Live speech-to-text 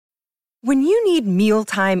When you need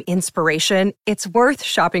mealtime inspiration, it's worth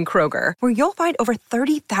shopping Kroger, where you'll find over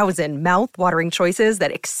 30,000 mouth-watering choices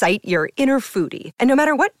that excite your inner foodie. And no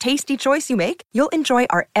matter what tasty choice you make, you'll enjoy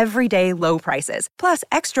our everyday low prices, plus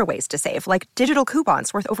extra ways to save, like digital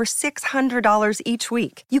coupons worth over $600 each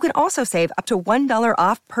week. You can also save up to $1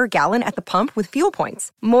 off per gallon at the pump with fuel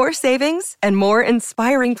points. More savings and more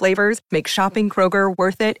inspiring flavors make shopping Kroger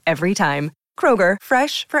worth it every time. Kroger,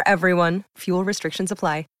 fresh for everyone. Fuel restrictions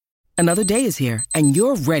apply. Another day is here, and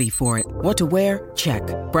you're ready for it. What to wear? Check.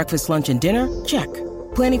 Breakfast, lunch, and dinner? Check.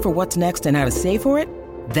 Planning for what's next and how to save for it?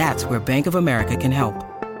 That's where Bank of America can help.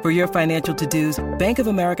 For your financial to-dos, Bank of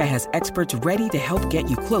America has experts ready to help get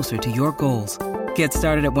you closer to your goals. Get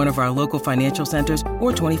started at one of our local financial centers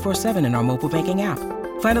or 24/7 in our mobile banking app.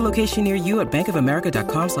 Find a location near you at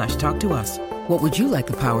bankofamerica.com/talktous. What would you like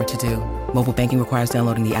the power to do? Mobile banking requires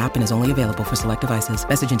downloading the app and is only available for select devices.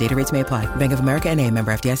 Message and data rates may apply. Bank of America N.A.,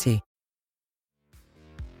 member FDIC.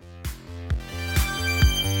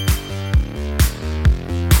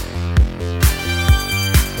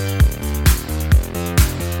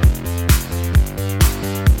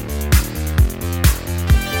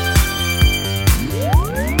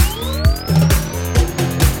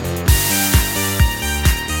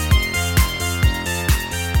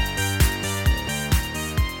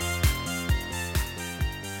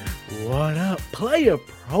 What up, player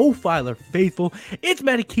profiler faithful? It's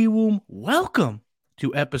Matty Kiwoom. Welcome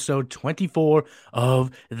to episode 24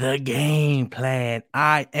 of The Game Plan.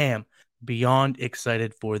 I am beyond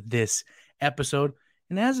excited for this episode.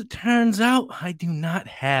 And as it turns out, I do not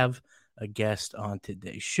have a guest on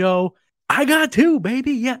today's show. I got two,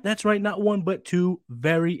 baby. Yeah, that's right. Not one, but two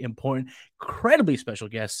very important, incredibly special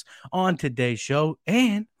guests on today's show.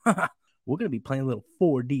 And we're going to be playing a little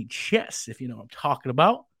 4D chess, if you know what I'm talking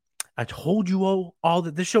about. I told you all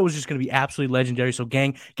that this show is just going to be absolutely legendary. So,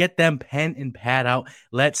 gang, get them pen and pad out.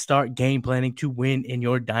 Let's start game planning to win in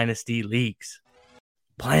your Dynasty leagues.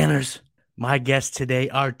 Planners, my guests today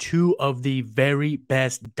are two of the very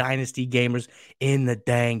best Dynasty gamers in the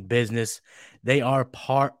dang business. They are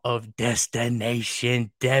part of Destination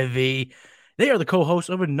Devi. They are the co-hosts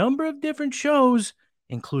of a number of different shows,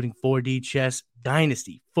 including 4D Chess,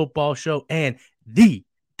 Dynasty Football Show, and the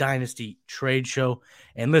Dynasty Trade Show.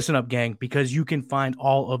 And listen up, gang, because you can find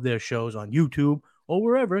all of their shows on YouTube or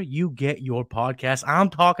wherever you get your podcasts. I'm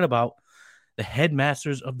talking about the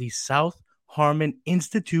headmasters of the South Harmon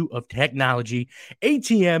Institute of Technology,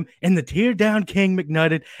 ATM, and the Tear Down King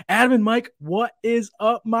McNutted. Adam and Mike, what is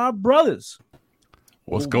up, my brothers?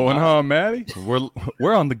 What's going on, Matty?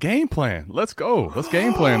 We're on the game plan. Let's go. Let's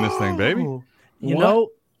game plan this thing, baby. You know,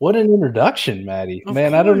 what an introduction, Matty.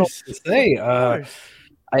 Man, I don't know what to say.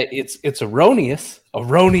 It's erroneous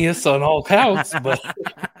on all counts, but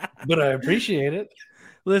I appreciate it.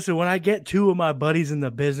 Listen, when I get two of my buddies in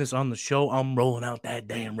the business on the show, I'm rolling out that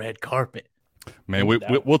damn red carpet. Man,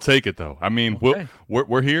 we'll take it though. I mean, okay.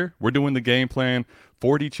 We're here. We're doing the game plan,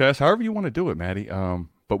 4D chess, however you want to do it, Matty.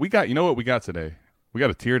 But we got, you know what we got today? We got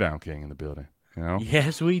a tear down king in the building. You know?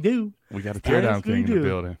 Yes, we do. We got a tear down king in the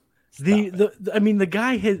building. The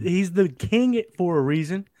guy he's the king for a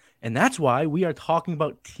reason. And that's why we are talking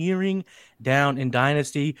about tearing down in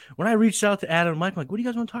Dynasty. When I reached out to Adam and Mike, I'm like, what do you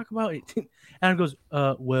guys want to talk about? Adam goes,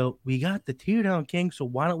 well, we got the tear down king, so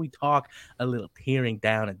why don't we talk a little tearing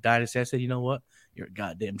down in Dynasty? I said, you know what? You're a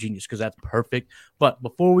goddamn genius because that's perfect. But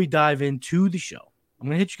before we dive into the show, I'm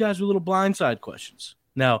going to hit you guys with little blindside questions.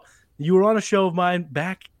 Now, you were on a show of mine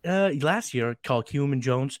back last year called Human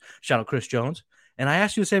Jones. Shout out Chris Jones. And I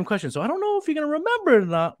asked you the same question. So I don't know if you're going to remember it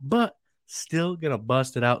or not, but still gonna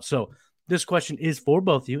bust it out. So this question is for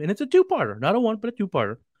both of you, and it's a two-parter, not a one, but a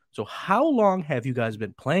two-parter. So how long have you guys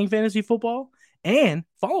been playing fantasy football? And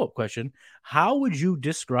follow-up question, how would you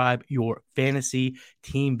describe your fantasy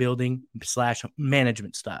team building /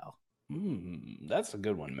 management style? That's a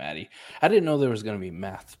good one, Matty. I didn't know there was gonna be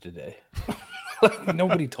math today.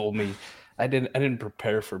 Nobody told me. I didn't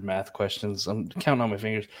prepare for math questions. I'm counting on my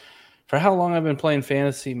fingers. For how long I've been playing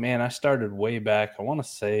fantasy, man, I started way back, I want to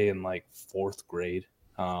say in like 4th grade.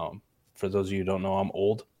 For those of you who don't know, I'm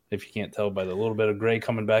old, if you can't tell by the little bit of gray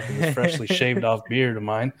coming back in this freshly shaved off beard of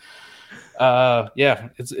mine. Yeah,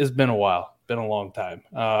 it's been a while. Been a long time.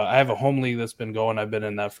 I have a home league that's been going. I've been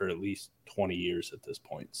in that for at least 20 years at this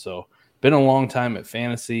point. So been a long time at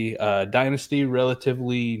fantasy. Dynasty,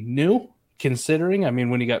 relatively new, considering. I mean,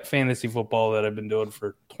 when you got fantasy football that I've been doing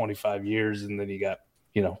for 25 years, and then you got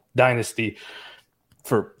Dynasty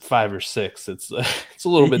for 5 or 6. It's a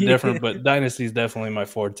little bit different, but Dynasty is definitely my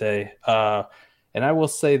forte. And I will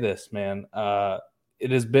say this, man,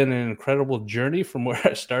 it has been an incredible journey from where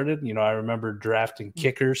I started. I remember drafting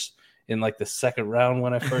kickers in like the second round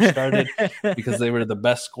when I first started because they were the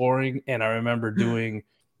best scoring. And I remember doing,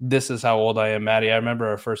 this is how old I am, Maddie. I remember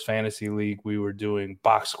our first fantasy league, we were doing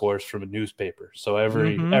box scores from a newspaper. So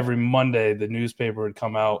every Monday, the newspaper would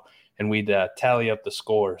come out and we'd tally up the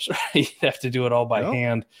scores. Right? You'd have to do it all by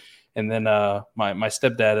hand. And then my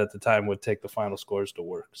stepdad at the time would take the final scores to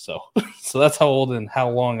work. So that's how old and how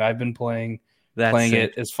long I've been playing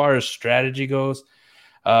it. As far as strategy goes,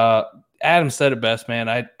 Adam said it best,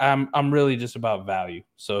 man. I'm really just about value.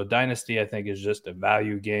 So Dynasty, I think, is just a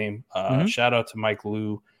value game. Shout out to Mike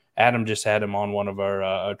Liu. Adam just had him on one of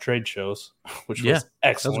our trade shows, which was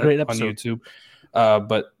excellent. That was a great episode on YouTube.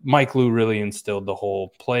 But Mike Liu really instilled the whole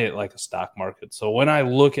play it like a stock market. So when I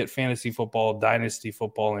look at fantasy football, dynasty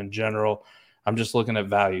football in general, I'm just looking at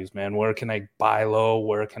values, man. Where can I buy low?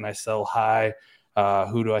 Where can I sell high?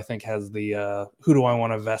 Who do I think has who do I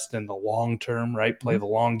want to invest in the long term, right? Play the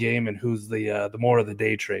long game, and who's the more of the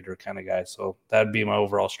day trader kind of guy. So that'd be my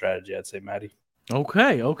overall strategy, I'd say, Maddie.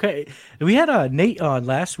 Okay. We had Nate on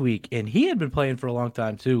last week, and he had been playing for a long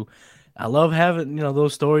time too. I love having,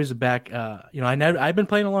 those stories back. I've been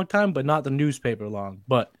playing a long time, but not the newspaper long.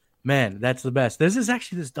 But man, that's the best. This is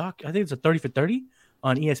actually this doc. I think it's a 30 for 30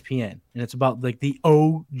 on ESPN, and it's about like the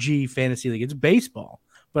OG fantasy league. It's baseball,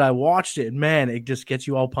 but I watched it, and man, it just gets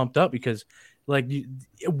you all pumped up because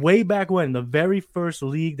way back when, the very first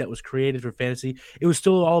league that was created for fantasy, it was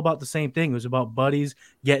still all about the same thing. It was about buddies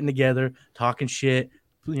getting together, talking shit,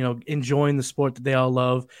 enjoying the sport that they all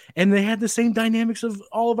love. And they had the same dynamics of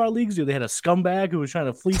all of our leagues do. They had a scumbag who was trying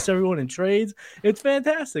to fleece everyone in trades. It's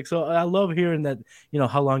fantastic. So I love hearing that,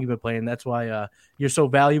 how long you've been playing. That's why you're so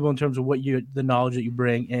valuable in terms of the knowledge that you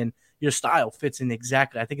bring, and your style fits in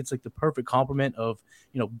exactly. I think it's like the perfect complement of,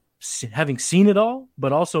 having seen it all,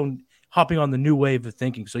 but also hopping on the new wave of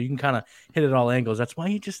thinking. So you can kind of hit it all angles. That's why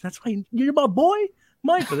you're my boy,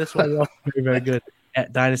 Mike. But that's why you're very, very good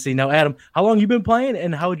at Dynasty. Now, Adam, how long you been playing,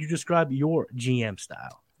 and how would you describe your GM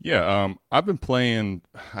style? Yeah, I've been playing,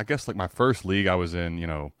 I guess, like my first league I was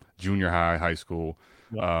in, junior high school.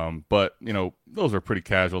 But, those are pretty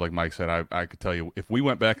casual. Like Mike said, I could tell you, if we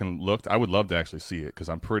went back and looked, I would love to actually see it because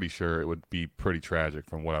I'm pretty sure it would be pretty tragic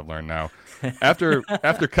from what I've learned now. After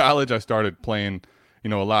college, I started playing, a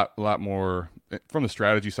lot more from the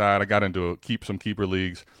strategy side. I got into some keeper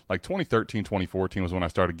leagues. Like 2013, 2014 was when I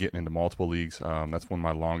started getting into multiple leagues. That's when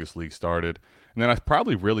my longest league started. And then I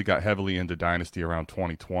probably really got heavily into Dynasty around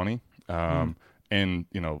 2020. And,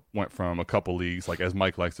 went from a couple leagues, like as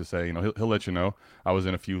Mike likes to say, he'll let you know. I was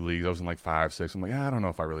in a few leagues. I was in like 5, 6. I'm like, I don't know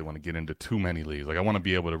if I really want to get into too many leagues. Like I want to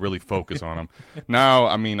be able to really focus on them. Now,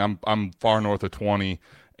 I mean, I'm far north of 20.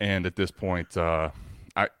 And at this point, I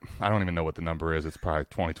don't even know what the number is. It's probably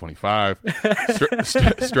 2025.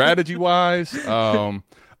 Strategy-wise, a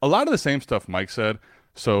lot of the same stuff Mike said.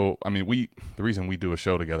 So, I mean, the reason we do a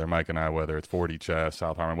show together, Mike and I, whether it's 4D chess,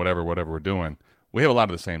 South Harmon, whatever we're doing, we have a lot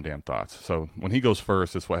of the same damn thoughts. So when he goes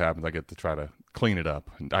first, that's what happens. I get to try to clean it up.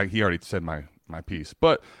 And he already said my piece.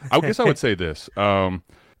 But I guess I would say this.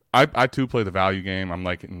 I too play the value game. I'm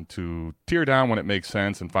liking to tear down when it makes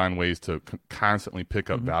sense and find ways to constantly pick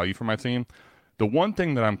up value for my team. The one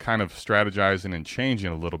thing that I'm kind of strategizing and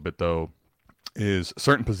changing a little bit, though, is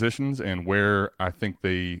certain positions and where I think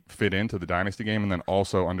they fit into the Dynasty game, and then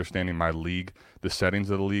also understanding my league, the settings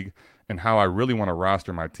of the league, and how I really want to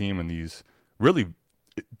roster my team. And these really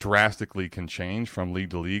drastically can change from league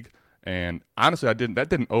to league. And honestly, that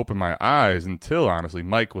didn't open my eyes until, honestly,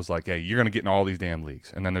 Mike was like, hey, you're going to get in all these damn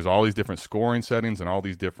leagues. And then there's all these different scoring settings and all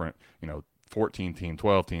these different, 14 team,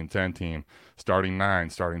 12 team, 10 team, starting 9,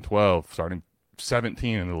 starting 12, starting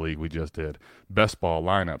 17 in the league we just did, best ball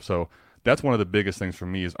lineup. So that's one of the biggest things for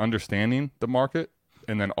me is understanding the market,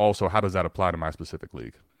 and then also how does that apply to my specific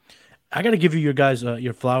league. I got to give you your guys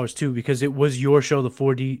your flowers too, because it was your show, the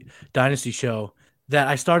 4D Dynasty show, that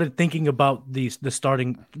I started thinking about the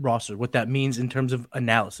starting roster, what that means in terms of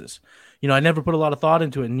analysis. I never put a lot of thought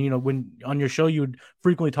into it. And, when on your show, you would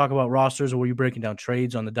frequently talk about rosters, or were you breaking down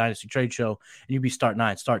trades on the Dynasty Trade Show, and you'd be start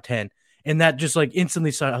 9, start 10. And that just like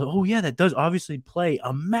instantly started, oh yeah, that does obviously play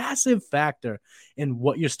a massive factor in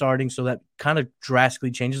what you're starting. So that kind of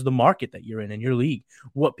drastically changes the market that you're in your league,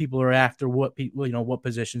 what people are after, what people, what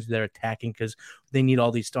positions they're attacking, because they need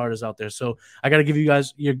all these starters out there. So I got to give you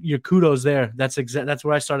guys your kudos there. That's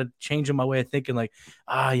where I started changing my way of thinking, like,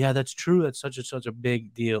 yeah, that's true. That's such a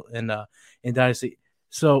big deal in Dynasty.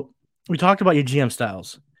 So we talked about your GM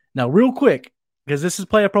styles. Now, real quick, Because this is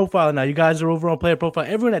player profile now. You guys are over on player profile.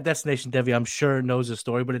 Everyone at Destination Devi, I'm sure, knows the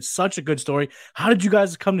story, but it's such a good story. How did you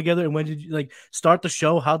guys come together, and when did you start the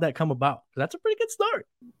show? How'd that come about? That's a pretty good start.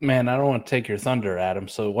 Man, I don't want to take your thunder, Adam.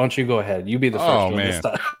 So why don't you go ahead? You be the first one this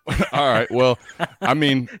time. All right. Well, I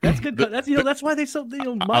mean, that's good. That's why they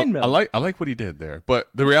mind meld. I like what he did there. But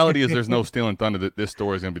the reality is, there's no stealing thunder. That this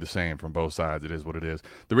story is going to be the same from both sides. It is what it is.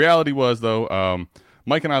 The reality was, though,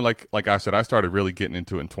 Mike and I, like I said, I started really getting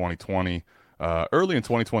into it in 2020. Early in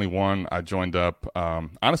 2021, I joined up.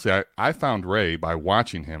 Honestly, I found Ray by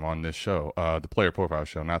watching him on this show, the player profile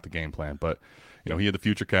show, not the game plan. But, he had the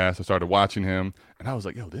future cast. I started watching him, and I was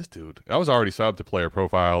like, yo, this dude. I was already subbed to player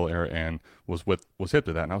profile and was hip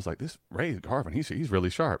to that. And I was like, this Ray Garvin, he's really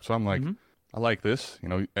sharp. So I'm like, I like this.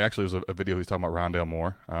 Actually, it was a video he was talking about Rondale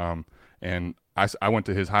Moore. And I went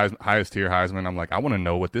to his highest tier Heisman. I'm like, I want to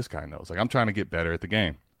know what this guy knows. Like, I'm trying to get better at the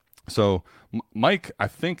game. So Mike, I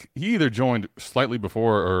think he either joined slightly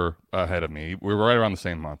before or ahead of me. We were right around the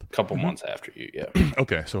same month. A couple months after you, yeah.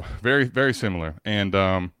 Okay, so very, very similar. And,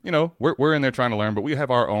 we're in there trying to learn, but we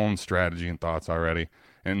have our own strategy and thoughts already.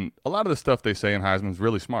 And a lot of the stuff they say in Heisman is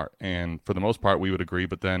really smart. And for the most part, we would agree.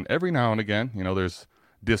 But then every now and again, there's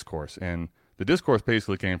discourse. And the discourse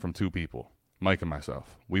basically came from two people, Mike and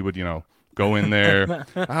myself. We would, go in there.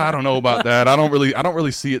 I don't know about that. I don't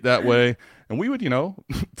really see it that way. And we would,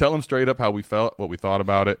 tell them straight up how we felt, what we thought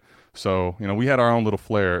about it. So, we had our own little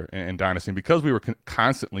flair in Dynasty. And because we were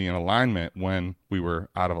constantly in alignment when we were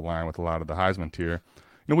out of line with a lot of the Heisman tier,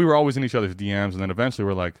 we were always in each other's DMs. And then eventually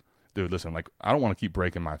we're like, dude, listen, like, I don't want to keep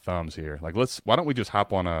breaking my thumbs here. Like, why don't we just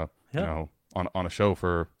hop on a show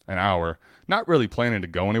for an hour, not really planning to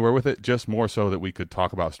go anywhere with it, just more so that we could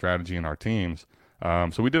talk about strategy in our teams.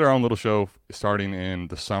 So we did our own little show starting in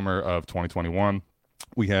the summer of 2021.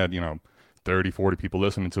 We had, 30, 40 people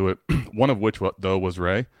listening to it, one of which, though, was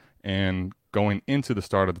Ray. And going into the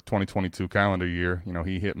start of the 2022 calendar year,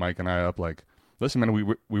 he hit Mike and I up like, listen, man,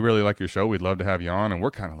 we really like your show. We'd love to have you on. And we're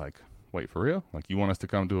kind of like, wait, for real? Like, you want us to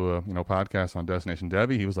come do a, podcast on Destination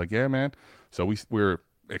Devi? He was like, yeah, man. So we were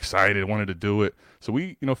excited, wanted to do it. So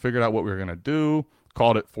we, figured out what we were going to do,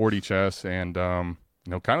 called it 40 Chess, and,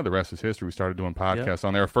 kind of the rest is history. We started doing podcasts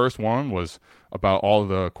on there. Our first one was about all of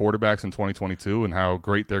the quarterbacks in 2022 and how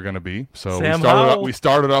great they're going to be. So we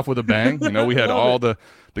started off with a bang. We had all the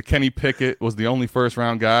Kenny Pickett was the only first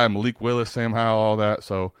round guy, Malik Willis, Sam Howell, all that.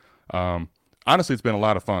 So honestly, it's been a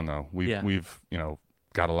lot of fun though. We've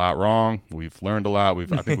got a lot wrong. We've learned a lot.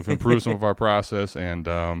 I think we've improved some of our process, and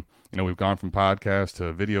we've gone from podcast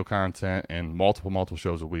to video content and multiple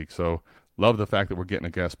shows a week. So love the fact that we're getting a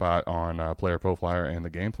guest spot on Player Profiler and the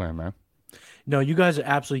Game Plan, man. No, you guys are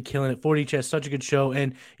absolutely killing it. 40 Chess, such a good show.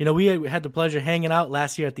 And, we had the pleasure hanging out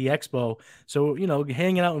last year at the Expo. So,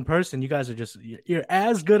 hanging out in person, you guys are you're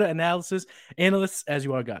as good at analysts as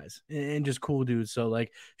you are guys, and just cool dudes. So,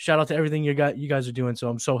 shout out to everything you guys are doing. So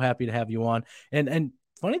I'm so happy to have you on. And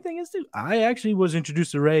funny thing is, too, I actually was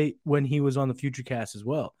introduced to Ray when he was on the Future Cast as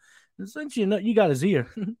well. Since you got his ear,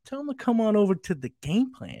 tell him to come on over to the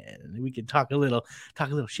Game Plan, and we can talk a little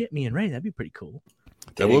shit. Me and Ray, that'd be pretty cool.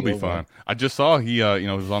 That would be fun. I just saw he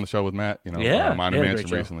was on the show with Matt. Minor Mansion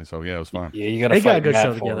recently. So yeah, it was fun. Yeah, you got to fight a good Matt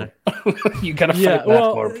show together. You got to fight Matt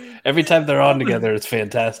for him. Every time they're on together, it's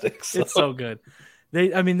fantastic. So. It's so good. They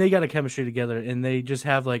got a chemistry together, and they just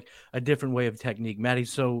have a different way of technique.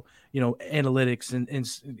 Maddie's so analytics and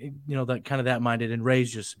that kind of that minded, and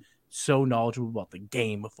Ray's just so knowledgeable about the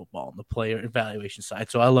game of football and the player evaluation side.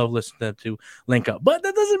 So I love listening to them to link up. But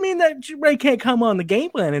that doesn't mean that Ray can't come on the Game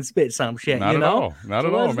Plan and spit some shit. Not at all,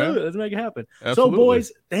 man. Let's make it happen. Absolutely. So,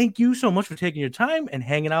 boys, thank you so much for taking your time and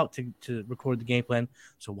hanging out to record the Game Plan.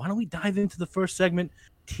 So why don't we dive into the first segment,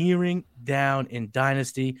 tiering down in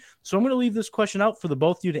Dynasty? So I'm going to leave this question out for the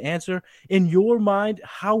both of you to answer. In your mind,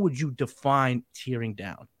 how would you define tiering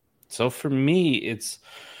down? So for me,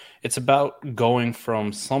 it's about going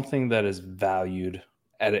from something that is valued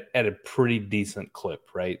at a pretty decent clip,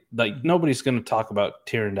 right? Like, nobody's going to talk about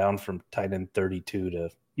tearing down from tight end 32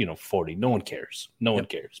 to 40. No one cares. No one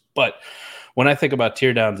cares. But when I think about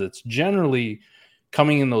tear downs, it's generally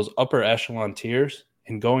coming in those upper echelon tiers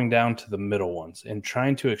and going down to the middle ones and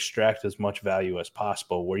trying to extract as much value as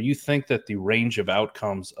possible, where you think that the range of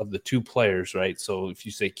outcomes of the two players, right? So if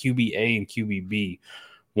you say QB-A and QB-B,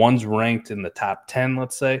 one's ranked in the top 10,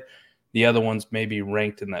 let's say. The other one's maybe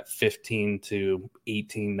ranked in that 15 to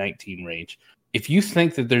 18, 19 range. If you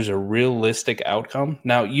think that there's a realistic outcome,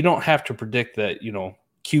 now you don't have to predict that,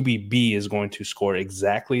 QB-B is going to score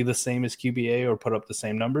exactly the same as QB-A or put up the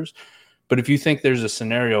same numbers. But if you think there's a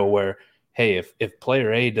scenario where, hey, if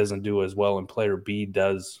player A doesn't do as well and player B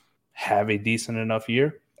does have a decent enough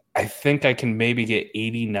year, I think I can maybe get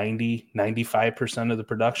 80, 90, 95% of the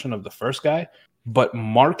production of the first guy, but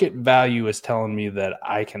market value is telling me that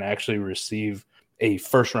I can actually receive a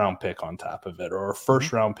first round pick on top of it, or a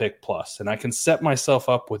first round pick plus. And I can set myself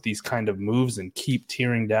up with these kind of moves and keep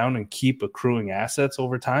tearing down and keep accruing assets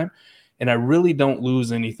over time. And I really don't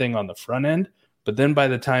lose anything on the front end. But then by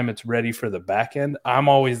the time it's ready for the back end, I'm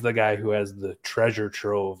always the guy who has the treasure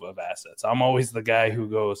trove of assets. I'm always the guy who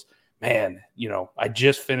goes, man, I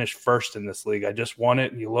just finished first in this league. I just won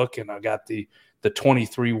it. And you look, and I got the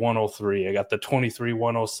 23-103. I got the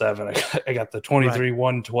 23-107. I got the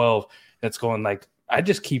 23-112. It's going like, I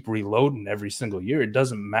just keep reloading every single year. It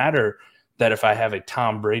doesn't matter that if I have a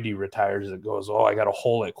Tom Brady retires, it goes, oh, I got a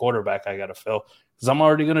hole at quarterback I got to fill, because I'm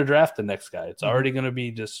already going to draft the next guy. It's already going to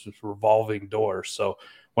be just revolving door. So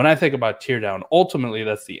when I think about tear down, ultimately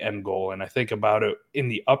that's the end goal. And I think about it in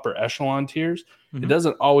the upper echelon tiers. It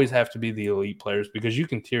doesn't always have to be the elite players, because you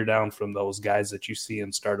can tear down from those guys that you see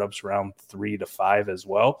in startups round 3 to 5 as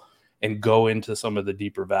well, and go into some of the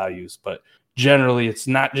deeper values. But generally, it's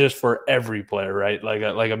not just for every player, right? Like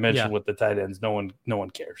I mentioned with the tight ends, no one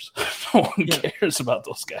cares. No one cares about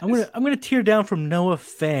those guys. I'm gonna tear down from Noah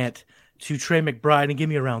Fant to Trey McBride and give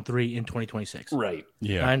me a round 3 in 2026. Right.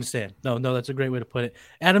 Yeah. I understand. No, that's a great way to put it.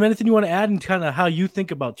 Adam, anything you want to add and kind of how you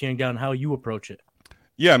think about tearing down, how you approach it?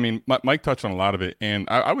 Yeah, I mean, Mike touched on a lot of it, and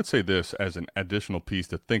I would say this as an additional piece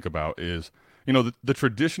to think about is, the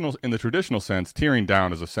traditional sense, tearing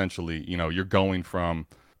down is essentially, you're going from,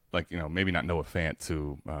 like, maybe not Noah Fant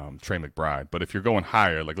to Trey McBride, but if you're going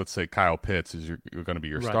higher, like let's say Kyle Pitts is you're going to be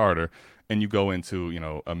your starter, and you go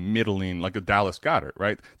into, a middling, like a Dallas Goedert,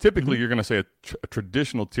 right? Typically, you're going to say a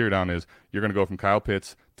traditional tear down is you're going to go from Kyle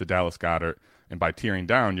Pitts to Dallas Goedert, and by tearing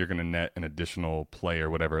down, you're going to net an additional player,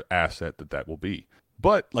 whatever asset that will be.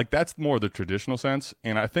 But like that's more the traditional sense,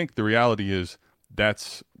 and I think the reality is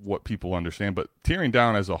that's what people understand. But tearing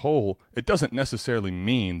down as a whole, it doesn't necessarily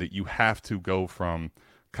mean that you have to go from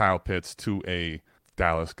Kyle Pitts to a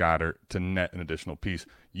Dallas Goedert to net an additional piece.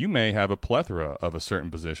 You may have a plethora of a certain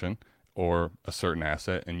position or a certain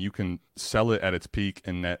asset, and you can sell it at its peak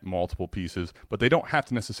and net multiple pieces, but they don't have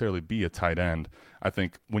to necessarily be a tight end. I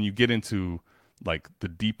think when you get into like the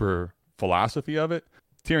deeper philosophy of it,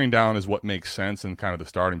 tearing down is what makes sense and kind of the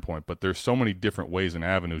starting point, but there's so many different ways and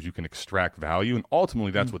avenues you can extract value, and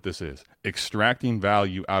ultimately that's what this is, extracting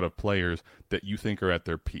value out of players that you think are at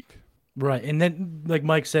their peak. Right, and then like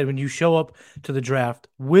Mike said, when you show up to the draft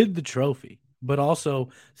with the trophy, but also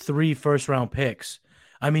 3 first-round picks,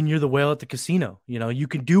 I mean, you're the whale at the casino. You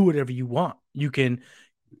can do whatever you want. You can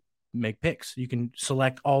make picks. You can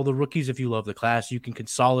select all the rookies if you love the class. You can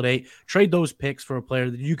consolidate, trade those picks for a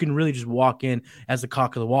player that you can really just walk in as the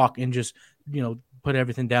cock of the walk and just, put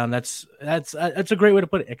everything down. That's a great way to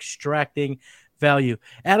put it, extracting value.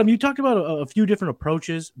 Adam, you talked about a few different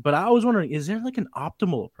approaches, but I was wondering, is there like an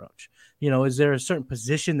optimal approach? Is there a certain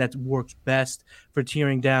position that works best for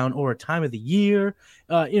tearing down, or a time of the year?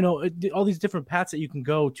 All these different paths that you can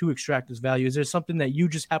go to extract this value. Is there something that you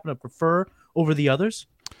just happen to prefer over the others?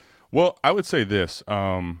 Well, I would say this.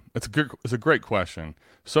 It's a great question.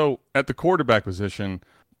 So at the quarterback position,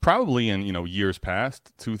 probably in years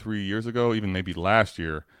past, 2-3 years ago, even maybe last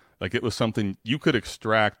year, like it was something you could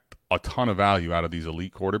extract a ton of value out of these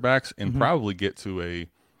elite quarterbacks and probably get to a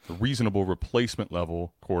reasonable replacement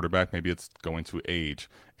level quarterback. Maybe it's going to age,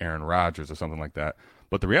 Aaron Rodgers or something like that.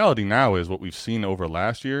 But the reality now is what we've seen over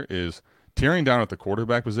last year is tearing down at the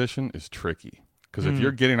quarterback position is tricky, because if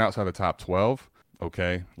you're getting outside the top 12.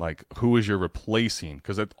 Okay, like who is you're replacing?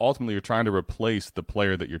 Because ultimately you're trying to replace the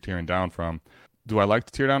player that you're tearing down from. Do I like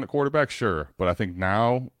to tear down at quarterback? Sure. But I think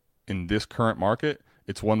now in this current market,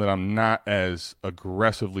 it's one that I'm not as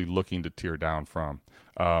aggressively looking to tear down from.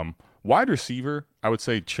 Wide receiver, I would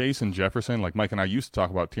say Chase and Jefferson, like Mike and I used to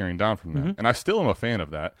talk about tearing down from them. And I still am a fan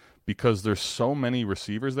of that because there's so many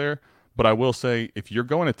receivers there. But I will say, if you're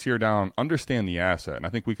going to tear down, understand the asset. And I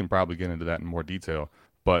think we can probably get into that in more detail.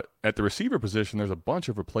 But at the receiver position, there's a bunch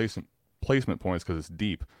of placement points because it's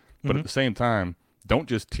deep. But at the same time, don't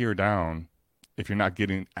just tear down if you're not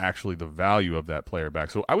getting actually the value of that player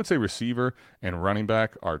back. So I would say receiver and running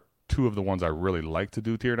back are 2 of the ones I really like to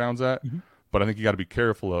do tear downs at. But I think you got to be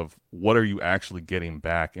careful of what are you actually getting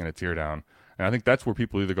back in a tear down. And I think that's where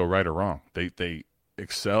people either go right or wrong. They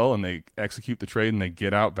excel and they execute the trade and they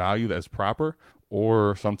get out value that's proper,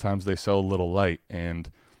 or sometimes they sell a little light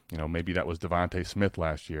and maybe that was Devontae Smith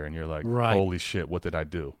last year, and you're like, holy shit, what did I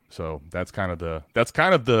do? So that's kind of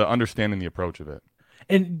the understanding the approach of it.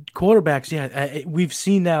 And quarterbacks, we've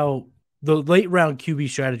seen now the late round QB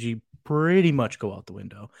strategy pretty much go out the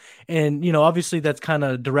window. And, obviously that's kind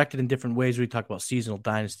of directed in different ways. We talk about seasonal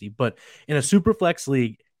dynasty, but in a super flex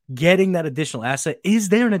league, getting that additional asset, is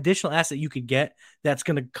there an additional asset you could get that's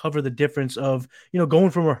going to cover the difference of, going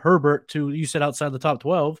from a Herbert to, you said outside the top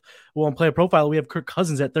 12? Well, on player profile, we have Kirk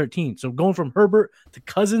Cousins at 13. So going from Herbert to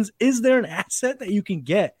Cousins, is there an asset that you can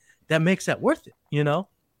get that makes that worth it?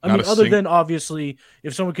 Other than obviously,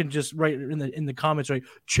 if someone can just write in the comments, right,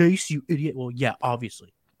 Chase, you idiot. Well, yeah,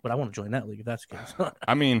 obviously, but I want to join that league if that's the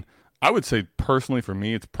case. I would say personally for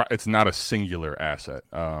me, it's not a singular asset.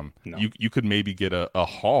 No. You could maybe get a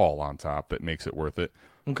haul on top that makes it worth it.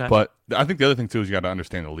 Okay. But I think the other thing too is you got to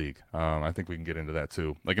understand the league. I think we can get into that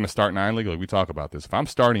too. Like in a start 9 league, like we talk about this. If I'm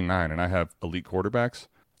starting 9 and I have elite quarterbacks,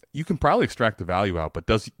 you can probably extract the value out. But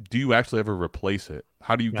do you actually ever replace it?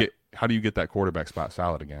 How do you get that quarterback spot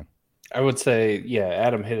solid again? I would say, yeah,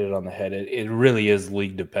 Adam hit it on the head. It really is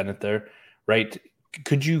league dependent there, right?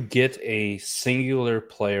 Could you get a singular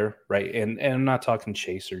player, right? And I'm not talking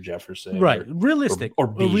Chase or Jefferson, right? Realistic or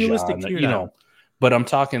Bijan, realistic, but I'm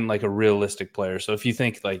talking like a realistic player. So if you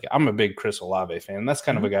think like I'm a big Chris Olave fan, that's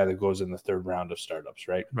kind of a guy that goes in the 3rd round of startups,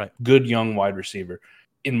 right? Right. Good young wide receiver.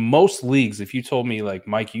 In most leagues, if you told me like,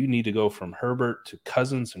 Mike, you need to go from Herbert to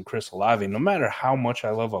Cousins and Chris Olave, no matter how much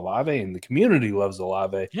I love Olave and the community loves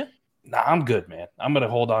Olave, I'm good, man. I'm going to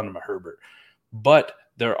hold on to my Herbert. But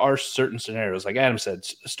there are certain scenarios, like Adam said,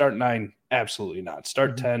 start 9, absolutely not.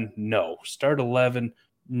 Start 10, no. Start 11,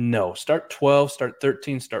 no. Start 12, start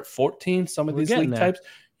 13, start 14. Some of these league types,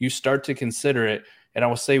 you start to consider it. And I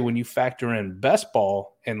will say when you factor in best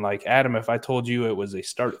ball, and like Adam, if I told you it was a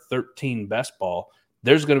start 13 best ball,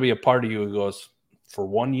 there's going to be a part of you who goes, for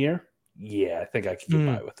 1 year, yeah, I think I could get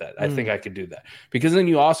by with that. I think I could do that. Because then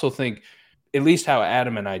you also think, at least how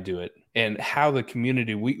Adam and I do it, and how the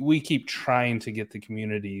community, we keep trying to get the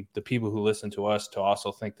community, the people who listen to us, to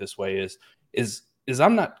also think this way is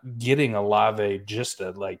I'm not getting Olave just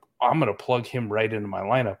to like, I'm going to plug him right into my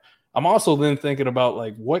lineup. I'm also then thinking about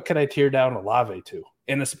like, what could I tear down Olave to?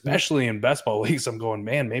 And especially in best ball leagues, I'm going,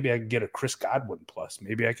 man, maybe I can get a Chris Godwin plus.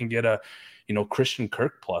 Maybe I can get a, Christian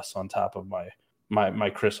Kirk plus on top of my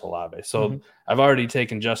Chris Olave. So I've already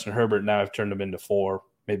taken Justin Herbert. Now I've turned him into 4,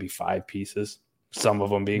 maybe 5 pieces. Some of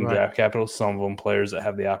them being draft capital, some of them players that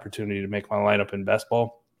have the opportunity to make my lineup in best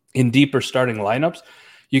ball. In deeper starting lineups,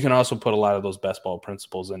 you can also put a lot of those best ball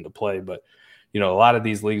principles into play. But, a lot of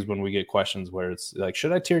these leagues, when we get questions where it's like,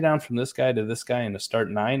 should I tear down from this guy to this guy in a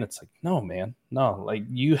start 9? It's like, no, man, no. Like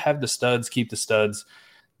you have the studs, keep the studs.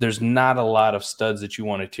 There's not a lot of studs that you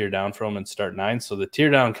want to tear down from and start 9. So the tear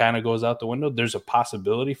down kind of goes out the window. There's a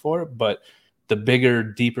possibility for it, but the bigger,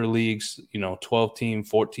 deeper leagues, 12 team,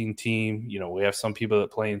 14 team, we have some people that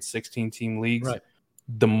play in 16 team leagues. Right.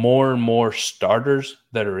 The more and more starters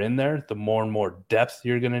that are in there, the more and more depth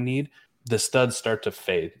you're going to need. The studs start to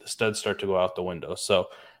fade. The studs start to go out the window. So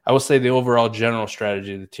I will say the overall general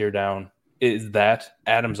strategy of the tear down is that.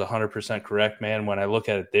 Adam's 100% correct, man. When I look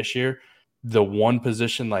at it this year, the one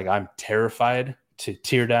position like I'm terrified to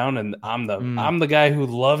tear down, and I'm the guy who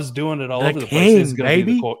loves doing it all over the place. Is going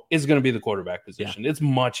to be the quarterback position. Yeah. It's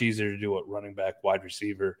much easier to do it running back, wide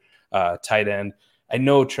receiver, tight end. I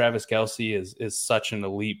know Travis Kelce is such an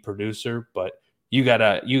elite producer, but you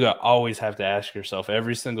gotta always have to ask yourself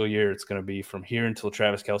every single year. It's going to be from here until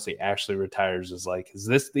Travis Kelce actually retires. Is like, is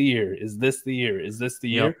this the year? Is this the year? Is this the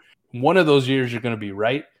year? One of those years you're going to be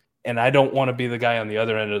right. And I don't want to be the guy on the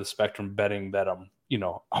other end of the spectrum betting that I'm,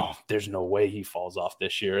 there's no way he falls off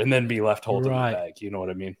this year and then be left holding the bag. You know what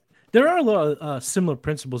I mean? There are a lot of similar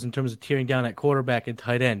principles in terms of tearing down at quarterback and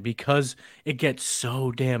tight end because it gets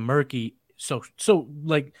so damn murky. So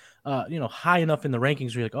like, high enough in the rankings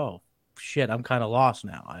where you're like, oh, shit, I'm kind of lost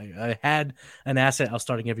now. I had an asset I was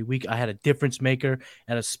starting every week. I had a difference maker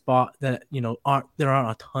at a spot that, there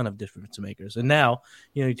aren't a ton of difference makers. And now,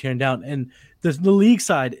 you're tearing down. And the league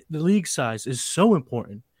size is so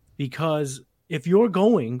important because if you're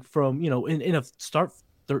going from, in a start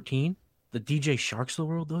 13, the DJ Sharks of the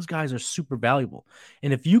world, those guys are super valuable.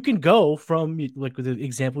 And if you can go from, like with the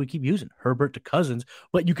example we keep using, Herbert to Cousins,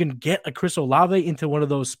 but you can get a Chris Olave into one of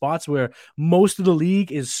those spots where most of the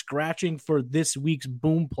league is scratching for this week's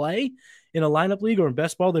boom play in a lineup league or in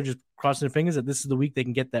best ball, they're just crossing their fingers that this is the week they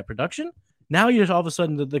can get that production. Now you're all of a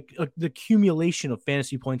sudden the accumulation of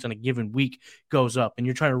fantasy points on a given week goes up, and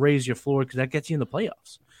you're trying to raise your floor because that gets you in the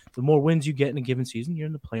playoffs. The more wins you get in a given season, you're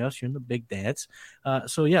in the playoffs, you're in the big dance.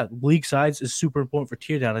 So, league size is super important for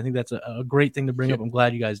tear down. I think that's a great thing to bring up. I'm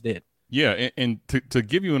glad you guys did. Yeah, and to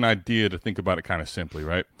give you an idea to think about it kind of simply,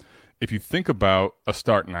 right? If you think about a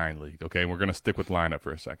start 9 league, okay, we're going to stick with lineup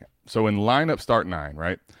for a second. So in lineup start 9,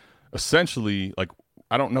 right, essentially, like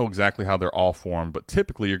I don't know exactly how they're all formed, but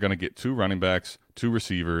typically you're going to get 2 running backs, 2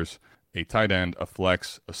 receivers, a tight end, a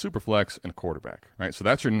flex, a super flex, and a quarterback, right? So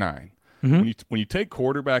that's your 9. When you take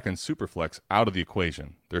quarterback and super flex out of the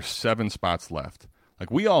equation, there's 7 spots left.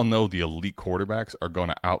 Like, we all know the elite quarterbacks are going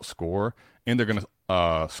to outscore, and they're going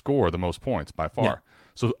to score the most points by far. Yeah.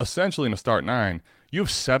 So essentially in a start 9, you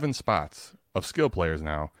have 7 spots of skill players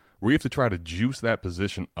now where you have to try to juice that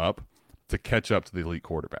position up to catch up to the elite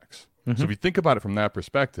quarterbacks. So if you think about it from that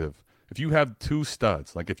perspective, if you have 2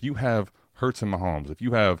 studs, like if you have Hurts and Mahomes, if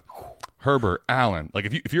you have Herbert, Allen, like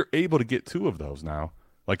if you're able to get 2 of those now,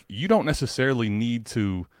 like, you don't necessarily need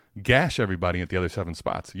to gash everybody at the other 7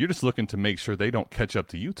 spots. You're just looking to make sure they don't catch up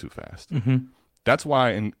to you too fast. That's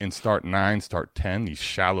why in start 9, start 10, these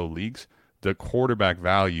shallow leagues, the quarterback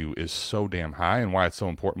value is so damn high, and why it's so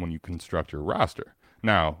important when you construct your roster.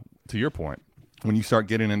 Now, to your point, when you start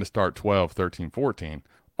getting into start 12, 13, 14,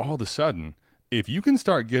 all of a sudden, if you can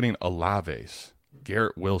start getting Olaves,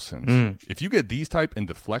 Garrett Wilsons, if you get these type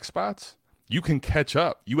into flex spots, you can catch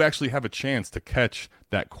up. You actually have a chance to catch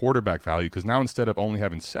that quarterback value, because now instead of only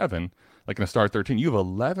having 7, like in a start 13, you have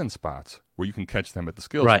 11 spots where you can catch them at the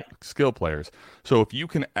skill players. So if you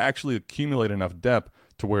can actually accumulate enough depth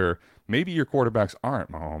to where maybe your quarterbacks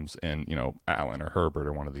aren't Mahomes and, Allen or Herbert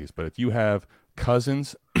or one of these, but if you have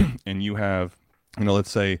Cousins and you have,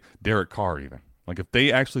 let's say Derek Carr even, like if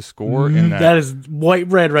they actually score in that is white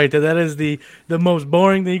bread right there. That is the most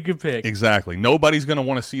boring thing you could pick. Exactly. Nobody's going to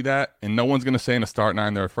want to see that, and no one's going to say in a start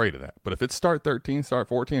 9 they're afraid of that. But if it's start 13, start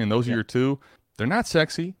 14, and those are your 2, they're not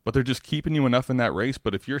sexy, but they're just keeping you enough in that race.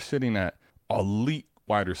 But if you're sitting at elite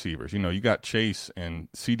wide receivers, you got Chase and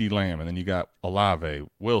CeeDee Lamb, and then you got Olave,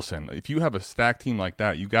 Wilson. If you have a stacked team like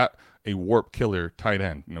that, you got a warp killer tight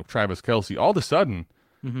end, Travis Kelce. All of a sudden,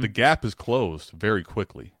 the gap is closed very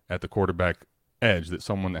quickly at the quarterback edge that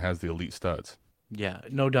someone that has the elite studs. Yeah,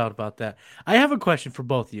 no doubt about that. I have a question for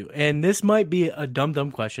both of you, and this might be a dumb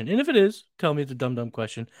question. And if it is, tell me it's a dumb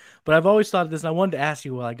question. But I've always thought of this, and I wanted to ask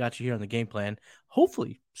you while I got you here on the game plan.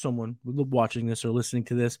 Hopefully someone watching this or listening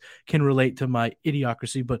to this can relate to my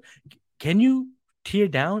idiocracy, but can you tier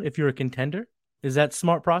down if you're a contender? Is that a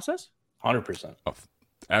smart process? 100%. Oh,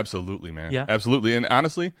 absolutely, man. Yeah. Absolutely. And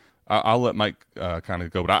honestly, I'll let Mike kind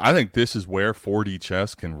of go, but I think this is where 4D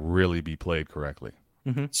chess can really be played correctly.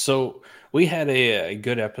 So we had a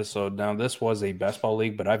good episode. Now, this was a best ball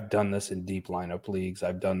league, but I've done this in deep lineup leagues.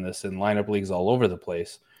 I've done this in lineup leagues all over the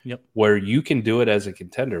place. Yep. Where you can do it as a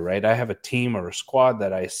contender, right? I have a team or a squad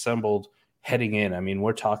that I assembled heading in. I mean,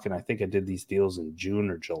 we're talking, I think I did these deals in June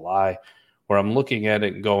or July, where I'm looking at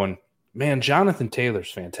it and going, man, Jonathan Taylor's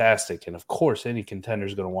fantastic. And of course, any contender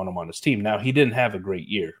is going to want him on his team. Now, he didn't have a great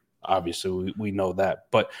year. Obviously, we know that.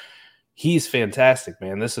 But he's fantastic,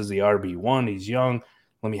 man. This is the RB1. He's young.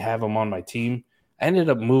 Let me have him on my team. I ended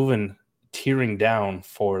up tiering down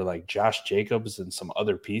for like Josh Jacobs and some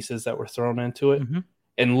other pieces that were thrown into it.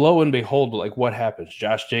 And lo and behold, like what happens?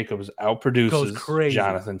 Josh Jacobs outproduces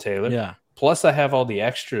Jonathan Taylor. Yeah. Plus, I have all the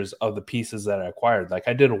extras of the pieces that I acquired. Like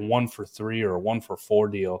I did a 1 for 3 or a 1 for 4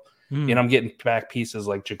 deal. And I'm getting back pieces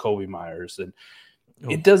like Jacoby Myers. And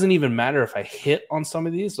it doesn't even matter if I hit on some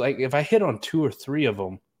of these. Like if I hit on 2 or 3 of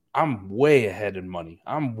them, I'm way ahead in money.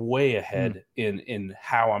 I'm way ahead in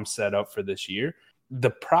how I'm set up for this year. The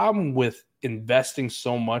problem with investing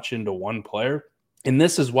so much into one player, and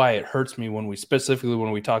this is why it hurts me when we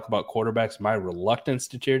talk about quarterbacks, my reluctance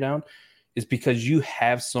to tear down is because you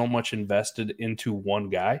have so much invested into one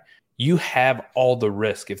guy. You have all the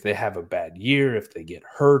risk if they have a bad year, if they get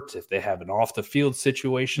hurt, if they have an off the field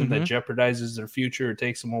situation that jeopardizes their future or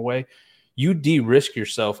takes them away. You de-risk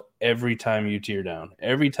yourself every time you tear down.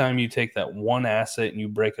 Every time you take that one asset and you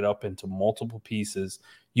break it up into multiple pieces,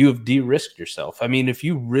 you have de-risked yourself. I mean, if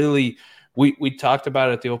you really – we talked about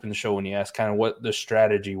it at the open show when you asked kind of what the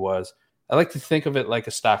strategy was. I like to think of it like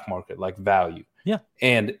a stock market, like value. Yeah.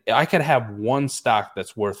 And I could have one stock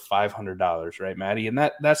that's worth $500, right, Maddie? And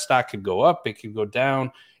that stock could go up. It could go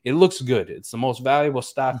down. It looks good. It's the most valuable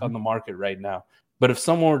stock on the market right now. But if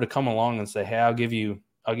someone were to come along and say, hey, I'll give you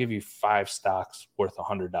 5 stocks worth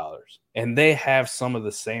 $100, and they have some of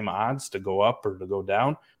the same odds to go up or to go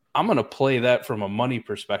down, I'm going to play that from a money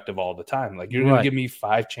perspective all the time. Like you're going to give me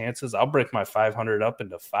 5 chances. I'll break my 500 up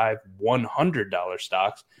into 5 $100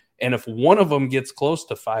 stocks. And if one of them gets close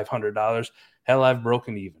to $500, hell, I've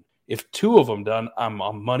broken even. If 2 of them done, I'm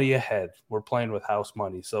money ahead. We're playing with house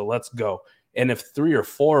money. So let's go. And if 3 or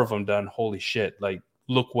 4 of them done, holy shit, like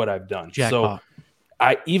look what I've done. Jackpot. So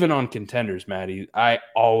I even on contenders, Maddie, I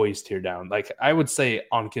always tear down. Like I would say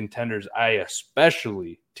on contenders, I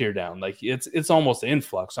especially tear down. Like it's almost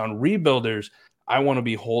influx. On rebuilders, I want to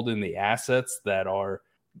be holding the assets that are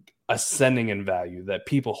ascending in value, that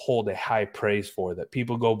people hold a high praise for, that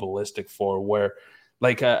people go ballistic for, where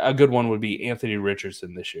like a good one would be Anthony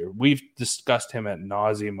Richardson this year. We've discussed him at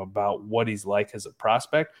nauseum about what he's like as a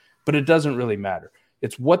prospect, but it doesn't really matter.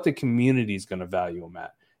 It's what the community is going to value him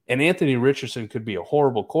at. And Anthony Richardson could be a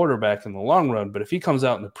horrible quarterback in the long run, but if he comes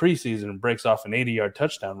out in the preseason and breaks off an 80-yard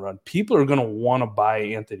touchdown run, people are going to want to buy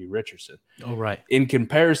Anthony Richardson. Oh, right. In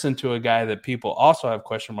comparison to a guy that people also have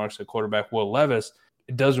question marks at quarterback, Will Levis,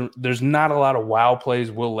 there's not a lot of wow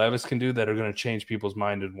plays Will Levis can do that are going to change people's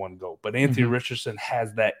mind in one go. But Anthony Richardson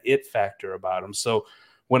has that it factor about him. So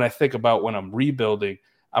when I think about when I'm rebuilding,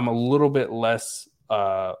 I'm a little bit less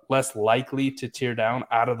likely to tear down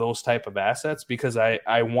out of those type of assets because I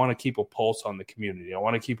want to keep a pulse on the community. I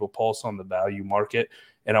want to keep a pulse on the value market,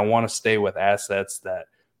 and I want to stay with assets that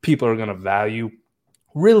people are going to value.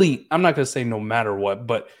 Really, I'm not going to say no matter what,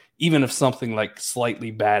 but even if something like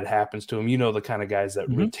slightly bad happens to them, you know, the kind of guys that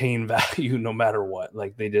retain value no matter what.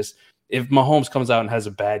 Like if Mahomes comes out and has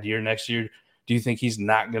a bad year next year, do you think he's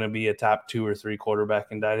not going to be a top 2 or 3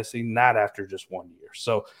 quarterback in Dynasty? Not after just 1 year.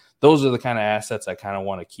 So those are the kind of assets I kind of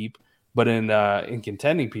want to keep. But in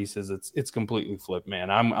contending pieces, it's completely flipped,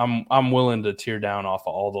 man. I'm willing to tear down off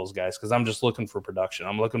of all those guys because I'm just looking for production.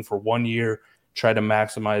 I'm looking for 1 year, try to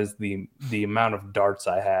maximize the amount of darts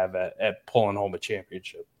I have at pulling home a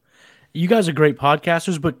championship. You guys are great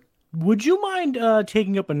podcasters, but would you mind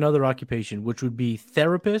taking up another occupation, which would be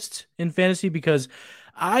therapist in fantasy? Because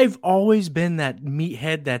I've always been that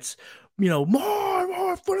meathead that's,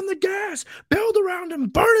 more foot on the gas, build around him,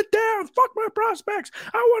 burn it down, fuck my prospects,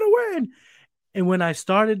 I want to win. And when I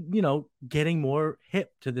started, getting more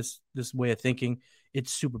hip to this way of thinking,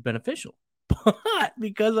 it's super beneficial. But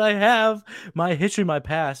because I have my history, my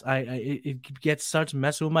past, it gets such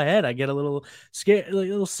messing with my head. I get a little scared, a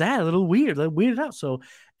little sad, a little weirded out. So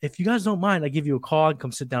if you guys don't mind, I give you a call and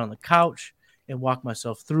come sit down on the couch and walk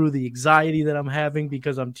myself through the anxiety that I'm having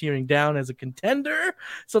because I'm tearing down as a contender,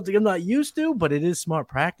 something I'm not used to, but it is smart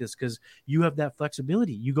practice because you have that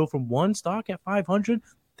flexibility. You go from one stock at 500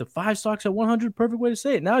 to 5 stocks at 100, perfect way to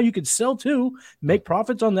say it. Now you can sell 2, make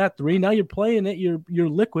profits on that 3. Now you're playing it. You're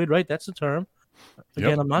liquid, right? That's the term.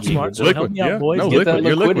 Again, I'm not smart, so help me out, boys. No, Get liquid.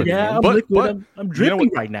 You're liquid. Yeah, I'm liquid. I'm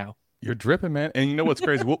dripping right now. You're dripping, man. And you know what's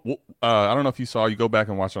crazy? I don't know if you saw. You go back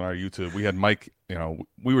and watch on our YouTube. We had Mike.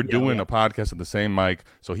 We were doing a podcast at the same mic.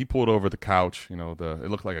 So he pulled over the couch. It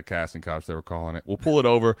looked like a casting couch. They were calling it. We'll pull it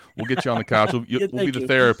over. We'll get you on the couch. We'll be the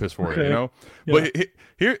therapist for you. Yeah. But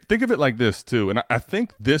here, think of it like this too. And I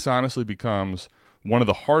think this honestly becomes one of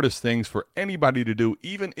the hardest things for anybody to do,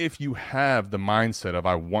 even if you have the mindset of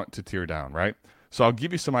I want to tear down, right? So I'll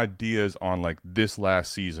give you some ideas on like this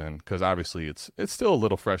last season because obviously it's still a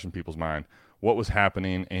little fresh in people's mind what was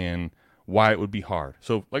happening and why it would be hard.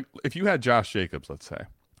 So like if you had Josh Jacobs, let's say,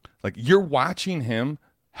 like you're watching him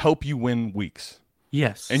help you win weeks.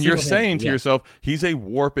 Yes. And you're saying to yourself, he's a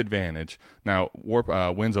warp advantage. Now, warp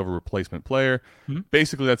wins over replacement player. Mm-hmm.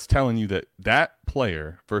 Basically, that's telling you that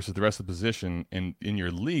player versus the rest of the position in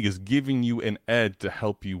your league is giving you an edge to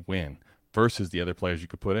help you win versus the other players you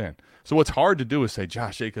could put in. So what's hard to do is say,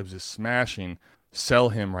 Josh Jacobs is smashing, sell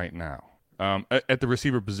him right now. At the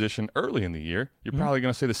receiver position early in the year, you're probably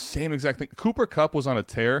going to say the same exact thing. Cooper Kupp was on a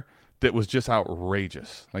tear that was just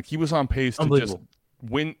outrageous. Like he was on pace to just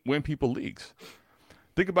win people leagues.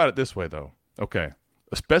 Think about it this way, though. Okay,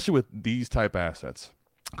 especially with these type assets,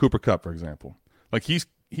 Cooper Kupp, for example, like he's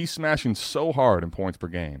smashing so hard in points per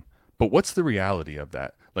game. But what's the reality of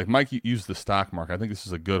that? Like Mike used the stock market. I think this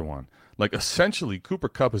is a good one. Like essentially, Cooper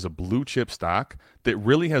Kupp is a blue chip stock that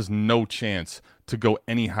really has no chance to go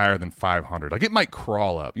any higher than 500. Like it might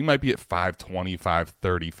crawl up. You might be at 520,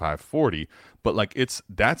 530, 540. But like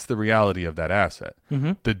that's the reality of that asset.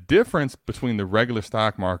 Mm-hmm. The difference between the regular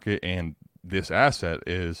stock market and this asset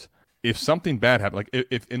is if something bad happened, like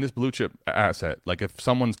if in this blue chip asset, like if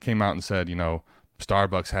someone came out and said,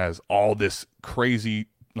 Starbucks has all this crazy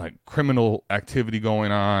like criminal activity going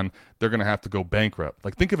on, they're going to have to go bankrupt.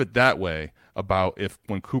 Like think of it that way about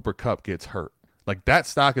when Cooper Kupp gets hurt, like that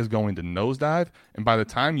stock is going to nosedive. And by the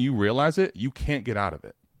time you realize it, you can't get out of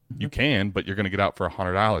it. You can, but you're going to get out for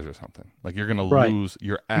 $100 or something. Like you're going to lose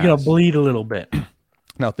your ass. You're going to bleed a little bit.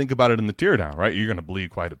 Now think about it in the tear down, right? You're going to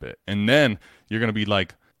bleed quite a bit. And then you're going to be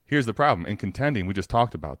like, here's the problem. In contending, we just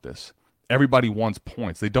talked about this. Everybody wants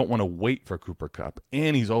points. They don't want to wait for Cooper Kupp,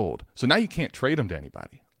 and he's old. So now you can't trade him to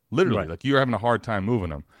anybody. Literally, like you're having a hard time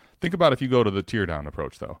moving him. Think about if you go to the tear down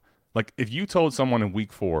approach, though. Like if you told someone in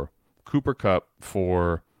week 4, Cooper Kupp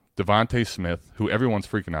for Devontae Smith, who everyone's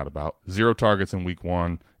freaking out about, 0 targets in week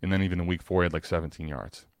 1, and then even in week 4, he had like 17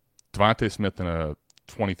 yards. Devontae Smith and a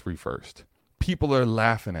 23 first. People are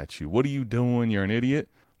laughing at you. What are you doing? You're an idiot.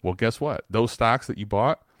 Well, guess what? Those stocks that you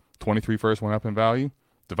bought, 23 first went up in value.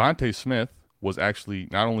 Devontae Smith was actually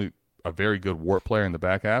not only a very good WARP player in the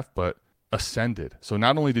back half, but ascended. So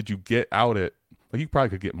not only did you get out at, like, you probably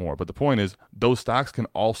could get more, but the point is those stocks can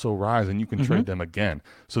also rise and you can trade them again.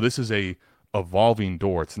 So this is a evolving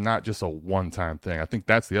door. It's not just a one-time thing. I think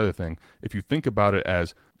that's the other thing. If you think about it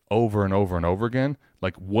as over and over and over again,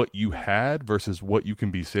 like what you had versus what you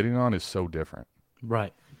can be sitting on is so different.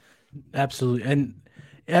 Right. Absolutely. And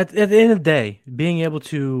at the end of the day, being able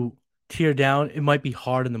to tear down, it might be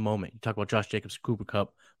hard in the moment. You talk about Josh Jacobs, Cooper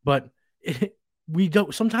Kupp, but we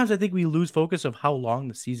don't. Sometimes I think we lose focus of how long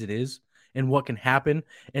the season is and what can happen.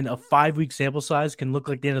 And a 5-week sample size can look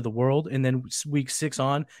like the end of the world. And then week 6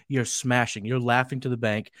 on, you're smashing. You're laughing to the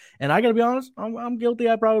bank. And I got to be honest, I'm guilty.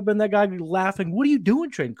 I've probably been that guy laughing. What are you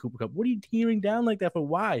doing trading Cooper Kupp? What are you tearing down like that for?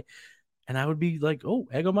 Why? And I would be like, oh,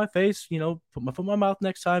 egg on my face, put my foot in my mouth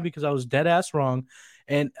next time because I was dead ass wrong.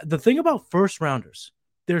 And the thing about first rounders,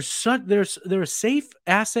 they're a safe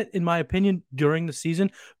asset, in my opinion, during the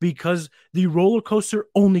season because the roller coaster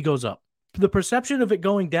only goes up. The perception of it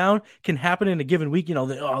going down can happen in a given week.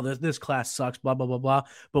 This class sucks, blah, blah, blah, blah.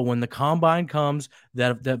 But when the combine comes,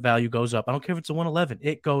 that value goes up. I don't care if it's a 111.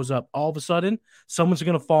 It goes up. All of a sudden, someone's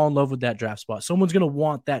going to fall in love with that draft spot. Someone's going to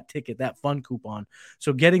want that ticket, that fun coupon.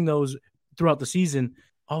 So getting those throughout the season,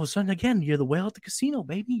 all of a sudden, again, you're the whale at the casino,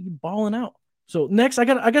 baby. You're balling out. So next, I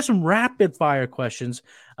got some rapid fire questions,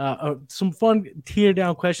 some fun tear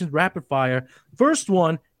down questions, rapid fire. First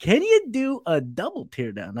one, can you do a double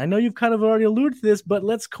tear down? I know you've kind of already alluded to this, but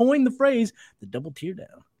let's coin the phrase, the double tear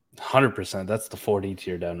down. 100%. That's the 4D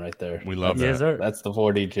tear down right there. We love that. Yes, sir. That's the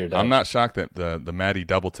 4D tear down. I'm not shocked that the Maddie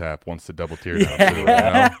double tap wants to double tear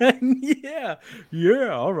down.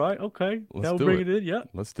 Yeah. All right. Okay. That'll bring it in. Yeah.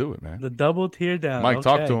 Let's do it, man. The double tear down. Mike,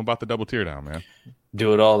 talk to him about the double tear down, man.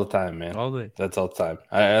 Do it all the time, man. All day. That's all the time.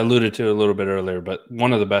 I alluded to it a little bit earlier, but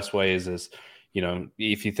one of the best ways is,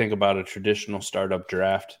 if you think about a traditional startup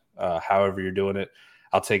draft, however you're doing it,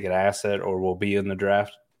 I'll take an asset or we'll be in the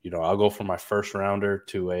draft. I'll go from my first rounder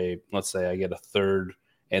to let's say I get a third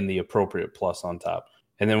and the appropriate plus on top.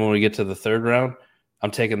 And then when we get to the third round, I'm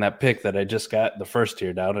taking that pick that I just got the first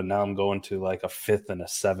tier down, and now I'm going to like a 5th and a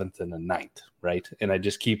 7th and a 9th, right? And I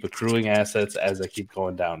just keep accruing assets as I keep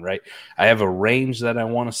going down, right? I have a range that I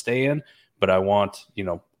want to stay in, but I want,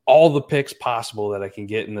 all the picks possible that I can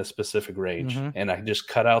get in this specific range. And I just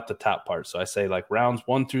cut out the top part. So I say like rounds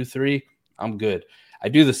 1 through 3, I'm good. I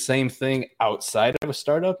do the same thing outside of a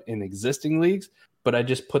startup in existing leagues, but I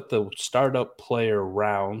just put the startup player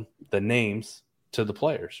round, the names to the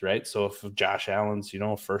players, right? So if Josh Allen's,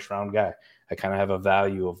 a first round guy, I kind of have a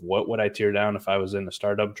value of what would I tear down if I was in a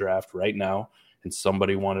startup draft right now and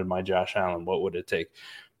somebody wanted my Josh Allen, what would it take?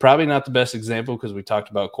 Probably not the best example because we talked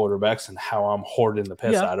about quarterbacks and how I'm hoarding the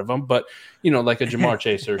piss out of them. But, like a Jamar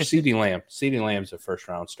Chase or CeeDee Lamb. CeeDee Lamb's a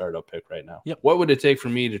first-round startup pick right now. Yep. What would it take for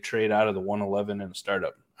me to trade out of the 111 in a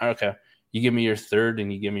startup? Okay, you give me your third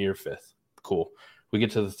and you give me your 5th. Cool. We get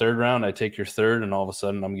to the third round, I take your third, and all of a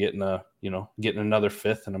sudden I'm getting another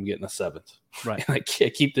 5th and I'm getting a 7th. Right. And I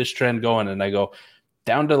keep this trend going, and I go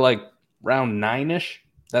down to like round 9-ish.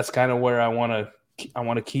 That's kind of where I want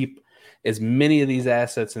to keep as many of these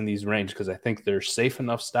assets in these range because I think they're safe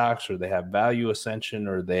enough stocks or they have value ascension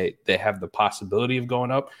or they have the possibility of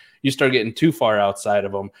going up. You start getting too far outside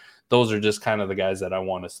of them, those are just kind of the guys that I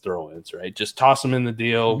want to throw in, right? Just toss them in the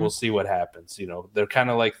deal. We'll see what happens. They're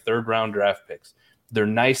kind of like third-round draft picks. They're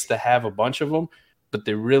nice to have a bunch of them, but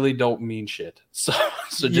they really don't mean shit. So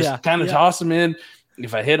just toss them in.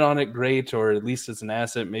 If I hit on it, great, or at least it's an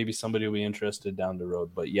asset. Maybe somebody will be interested down the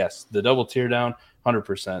road. But yes, the double tear down,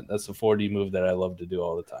 100%. That's the 4D move that I love to do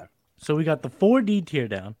all the time. So we got the 4D tear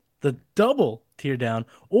down, the double tear down,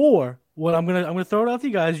 or what I'm gonna throw it out to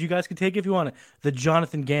you guys. You guys can take it if you want it. The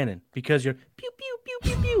Jonathan Gannon, because you're pew pew pew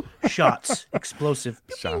pew pew shots, explosive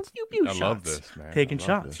pew, shots. Pew, pew, pew, I shots. love this, man. Taking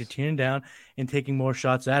shots. You're tearing down and taking more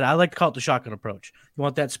shots at it. I like to call it the shotgun approach. You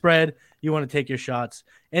want that spread. You want to take your shots.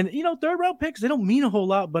 And, third round picks, they don't mean a whole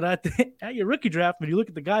lot. But at your rookie draft, when you look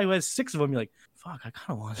at the guy who has 6 of them, you're like, fuck, I kind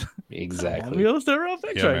of want exactly those third round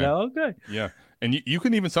picks right now. Okay. Yeah. And you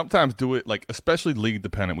can even sometimes do it, like, especially league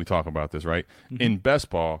dependent. We talk about this, right? In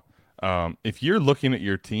best ball, if you're looking at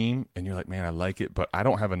your team and you're like, man, I like it, but I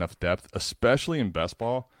don't have enough depth, especially in best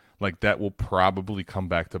ball, like that will probably come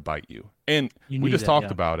back to bite you. And we just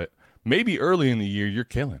talked about it. Maybe early in the year you're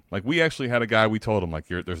killing. Like we actually had a guy, we told him like,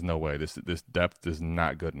 there's no way this depth is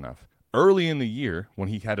not good enough. Early in the year when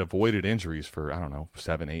he had avoided injuries for, I don't know,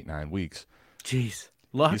 7, 8, 9 weeks. Jeez.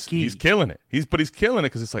 Lucky. He's killing it. He's killing it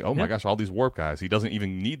because it's like, oh my Yeah. gosh, all these warp guys. He doesn't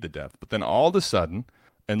even need the depth. But then all of a sudden,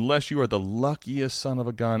 unless you are the luckiest son of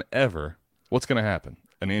a gun ever, what's going to happen?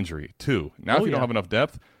 An injury. 2. Now, if you don't have enough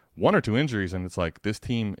depth, 1 or 2 injuries, and it's like this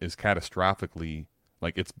team is catastrophically,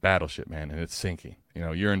 like it's battleship, man, and it's sinking. You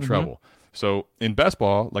know, you're in trouble. So in best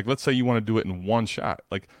ball, like let's say you want to do it in one shot.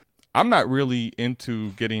 Like I'm not really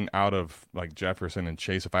into getting out of like Jefferson and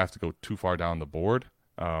Chase if I have to go too far down the board.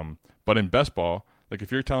 But in best ball, like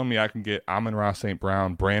if you're telling me I can get Amon-Ra St.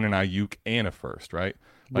 Brown, Brandon Ayuk, and a first, right?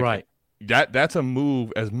 Like, right. That's a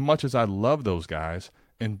move. As much as I love those guys,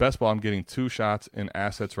 in best ball, I'm getting 2 shots in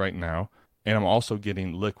assets right now, and I'm also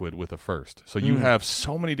getting liquid with a first. So you have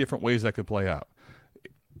so many different ways that could play out.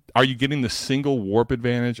 Are you getting the single warp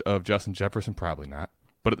advantage of Justin Jefferson? Probably not.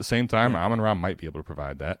 But at the same time, Amon-Ra might be able to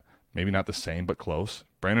provide that. Maybe not the same, but close.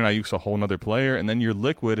 Brandon Ayuk's a whole nother player, and then you're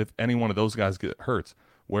liquid if any one of those guys get hurt.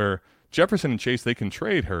 Where Jefferson and Chase, they can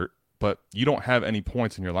trade hurt, but you don't have any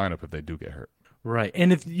points in your lineup if they do get hurt. Right.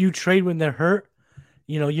 And if you trade when they're hurt,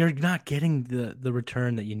 you know, you're not getting the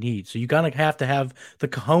return that you need. So you gotta have to have the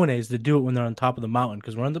cojones to do it when they're on top of the mountain,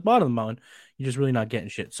 because we're on the bottom of the mountain, you're just really not getting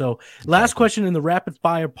shit. So last question in the rapid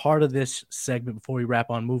fire part of this segment before we wrap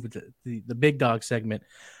on, move to the big dog segment.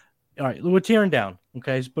 All right, we're tearing down,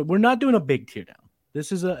 okay? But we're not doing a big tear down.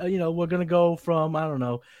 This is we're gonna go from, I don't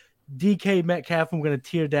know, DK Metcalf, and we're gonna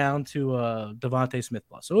tear down to Devontae Smith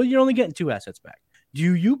plus. So you're only getting 2 assets back.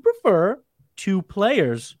 Do you prefer 2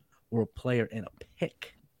 players or a player and a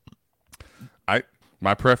pick?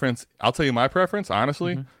 My preference, I'll tell you my preference,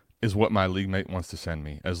 honestly, is what my league mate wants to send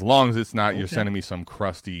me. As long as it's not you're sending me some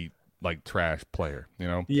crusty, like, trash player, you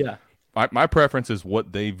know? Yeah. My preference is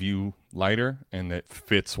what they view lighter and that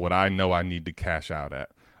fits what I know I need to cash out at.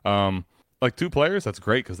 Like 2 players, that's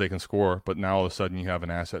great because they can score, but now all of a sudden you have an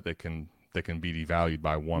asset that can be devalued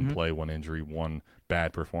by 1 play, 1 injury, 1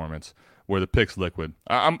 bad performance, where the pick's liquid.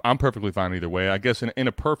 I'm perfectly fine either way. I guess in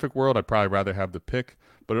a perfect world, I'd probably rather have the pick,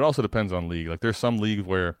 but it also depends on league. Like there's some leagues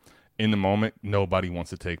where in the moment, nobody wants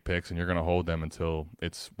to take picks, and you're going to hold them until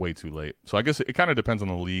it's way too late. So I guess it kind of depends on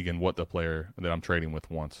the league and what the player that I'm trading with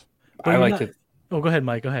wants. I like to. Oh, go ahead,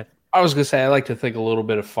 Mike. Go ahead. I was gonna say I like to think a little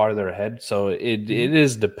bit farther ahead. So it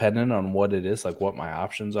is dependent on what it is, like what my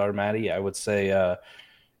options are, Maddie. I would say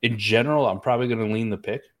in general, I'm probably gonna lean the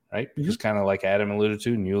pick, right? Because kind of like Adam alluded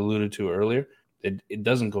to and you alluded to earlier, it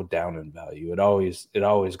doesn't go down in value. It always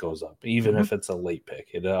goes up. Even if it's a late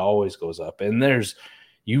pick, it always goes up. And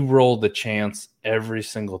you roll the chance every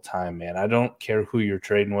single time, man. I don't care who you're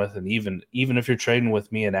trading with, and even if you're trading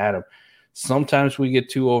with me and Adam, sometimes we get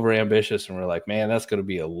too over ambitious and we're like, man, that's going to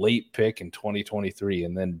be a late pick in 2023.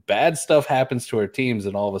 And then bad stuff happens to our teams.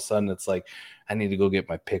 And all of a sudden it's like, I need to go get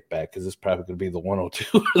my pick back because it's probably going to be the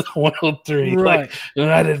 102 or the 103. Right. Like,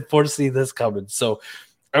 I didn't foresee this coming. So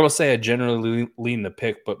I will say I generally lean the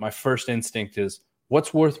pick, but my first instinct is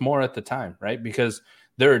what's worth more at the time, right? Because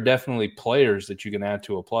there are definitely players that you can add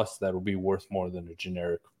to a plus that will be worth more than a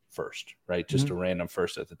generic first, right? Just a random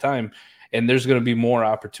first at the time. And there's going to be more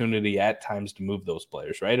opportunity at times to move those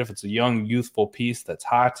players, right? If it's a young, youthful piece that's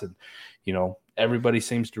hot and, you know, everybody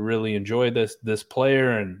seems to really enjoy this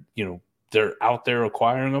player and, you know, they're out there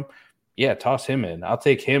acquiring them, yeah, toss him in. I'll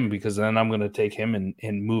take him because then I'm going to take him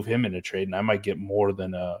and move him in a trade, and I might get more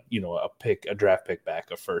than a draft pick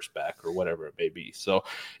back, a first back, or whatever it may be. So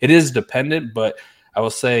it is dependent, but I will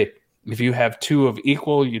say if you have 2 of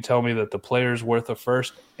equal, you tell me that the player's worth a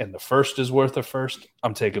first and the first is worth a first,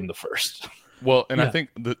 I'm taking the first. Well, and I think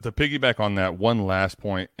the piggyback on that one last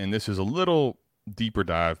point, and this is a little deeper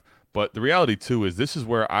dive, but the reality too is this is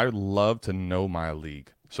where I love to know my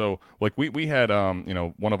league. So like we had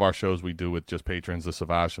one of our shows we do with just patrons, the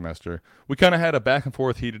Savage Semester, we kind of had a back and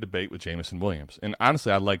forth heated debate with Jameson Williams. And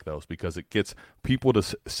honestly, I like those because it gets people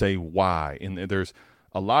to say why. And there's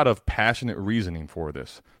a lot of passionate reasoning for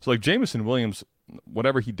this. So like Jameson Williams,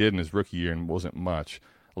 whatever he did in his rookie year and wasn't much,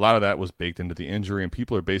 a lot of that was baked into the injury, and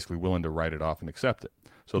people are basically willing to write it off and accept it.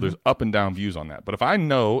 So there's up and down views on that. But if I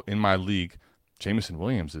know in my league, Jameson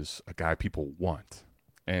Williams is a guy people want,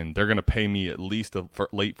 and they're going to pay me at least a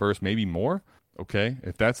late first, maybe more, okay,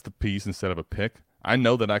 if that's the piece instead of a pick, I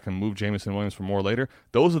know that I can move Jameson Williams for more later.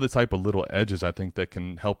 Those are the type of little edges I think that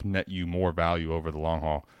can help net you more value over the long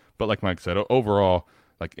haul. But like Mike said, overall,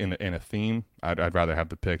 like in a theme, I'd rather have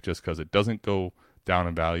the pick just because it doesn't go down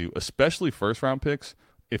in value, especially first round picks.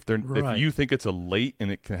 If you think it's a late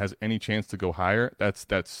and it has any chance to go higher,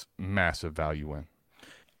 that's massive value in.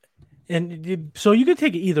 And so you could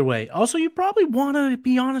take it either way. Also, you probably want to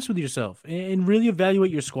be honest with yourself and really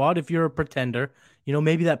evaluate your squad. If you're a pretender,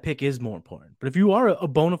 maybe that pick is more important. But if you are a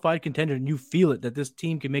bona fide contender and you feel it that this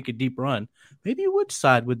team can make a deep run, maybe you would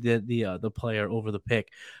side with the player over the pick.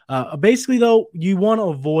 Basically, though, you want to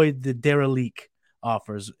avoid the derelict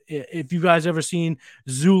offers. If you guys ever seen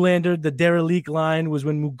Zoolander, the derelict line was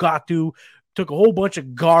when Mugatu took a whole bunch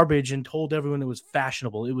of garbage and told everyone it was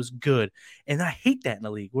fashionable. It was good. And I hate that in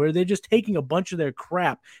the league where they're just taking a bunch of their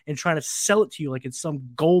crap and trying to sell it to you like it's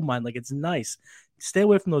some gold mine, like it's nice. Stay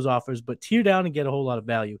away from those offers, but tier down and get a whole lot of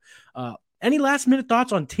value. Any last minute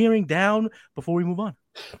thoughts on tearing down before we move on?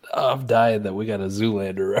 I'm dying that we got a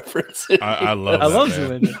Zoolander reference. I love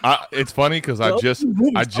Zoolander. It's funny because I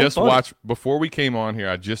just watched before we came on here.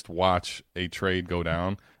 I just watched a trade go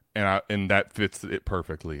down, and that fits it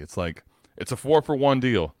perfectly. It's like it's a 4-for-1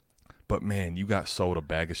 deal, but man, you got sold a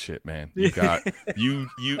bag of shit, man. You got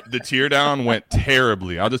the tear down went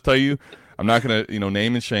terribly. I'll just tell you. I'm not going to,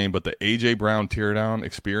 name and shame, but the A.J. Brown teardown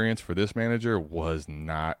experience for this manager was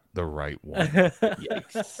not the right one.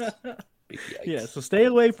 Yikes. Yeah, so stay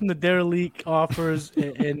away from the derelict offers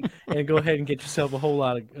and go ahead and get yourself a whole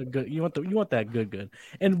lot of good. You want that good.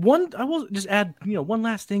 And I will just add, one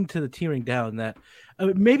last thing to the tearing down that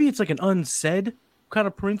maybe it's like an unsaid kind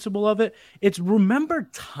of principle of it. It's remember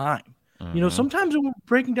time. Sometimes when we're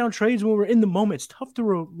breaking down trades, when we're in the moment, it's tough to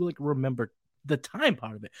remember the time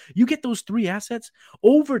part of it. You get those 3 assets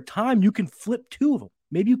over time. You can flip 2 of them.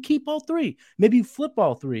 Maybe you keep all 3. Maybe you flip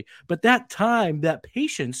all 3. But that time, that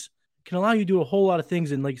patience can allow you to do a whole lot of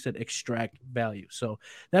things and, like you said, extract value. So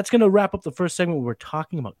that's going to wrap up the first segment where we're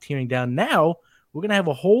talking about tearing down. Now we're going to have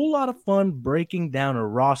a whole lot of fun breaking down a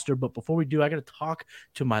roster. But before we do, I got to talk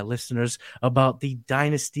to my listeners about the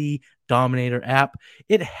Dynasty Dominator app.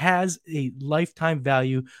 It has a lifetime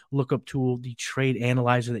value lookup tool, the trade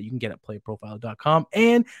analyzer that you can get at playerprofiler.com,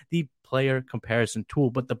 and the player comparison tool.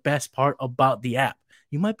 But the best part about the app,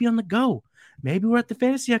 you might be on the go. Maybe we're at the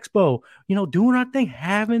Fantasy Expo, doing our thing,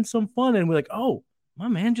 having some fun. And we're like, oh, my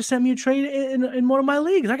man just sent me a trade in one of my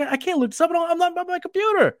leagues. I can't look this up. I'm not on my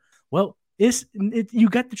computer. Well, you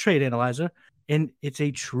got the trade analyzer, and it's a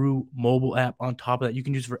true mobile app on top of that. You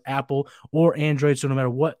can use for Apple or Android. So no matter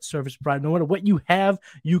what service provider, no matter what you have,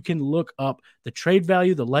 you can look up the trade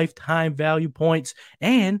value, the lifetime value points.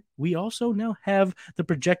 And we also now have the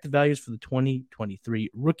projected values for the 2023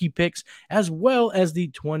 rookie picks, as well as the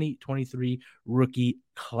 2023 rookie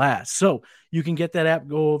class. So you can get that app,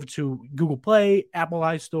 go over to Google Play, Apple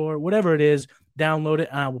iStore, whatever it is, download it.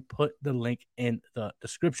 And I will put the link in the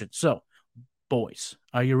description. So, boys,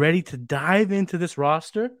 are you ready to dive into this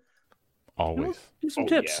roster? Always. Do some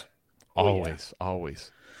tips. Yeah.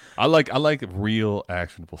 Always. I like real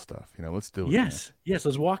actionable stuff. Let's do it. Yes.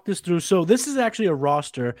 Let's walk this through. So this is actually a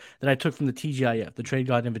roster that I took from the TGIF, the Trade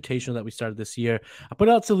God Invitational that we started this year. I put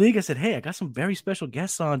it out to the league. I said, hey, I got some very special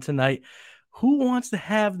guests on tonight. Who wants to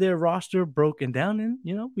have their roster broken down? And,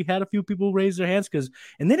 we had a few people raise their hands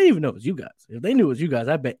and they didn't even know it was you guys. If they knew it was you guys,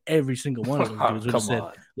 I bet every single one of them dudes would have said,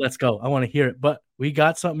 let's go. I want to hear it. But we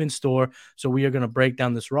got something in store. So we are going to break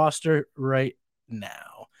down this roster right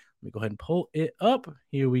now. Let me go ahead and pull it up.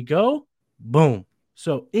 Here we go. Boom.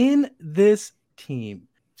 So in this team,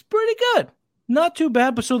 it's pretty good. Not too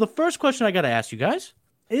bad. But so the first question I got to ask you guys,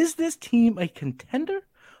 is this team a contender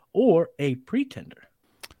or a pretender?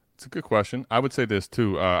 It's a good question. I would say this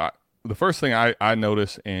too. The first thing I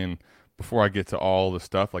notice before I get to all the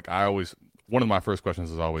stuff, one of my first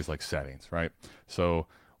questions is always like settings, right? So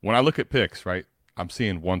when I look at picks, right, I'm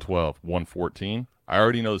seeing 112, 114. I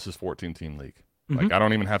already know this is 14-team league. I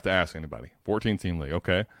don't even have to ask anybody. 14-team league,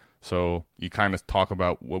 okay. So you kind of talk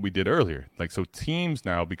about what we did earlier. So teams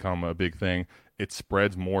now become a big thing. It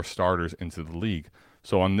spreads more starters into the league.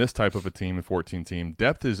 So on this type of a team, a 14-team,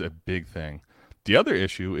 depth is a big thing. The other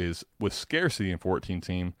issue is with scarcity in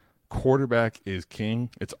 14-team, quarterback is king.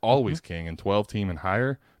 It's always king in 12-team and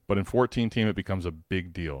higher, but in 14-team it becomes a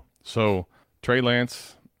big deal. So Trey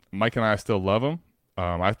Lance, Mike and I still love him.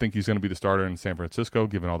 I think he's going to be the starter in San Francisco,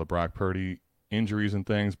 given all the Brock Purdy injuries and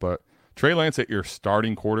things. But Trey Lance at your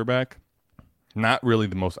starting quarterback, not really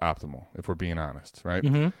the most optimal, if we're being honest, right?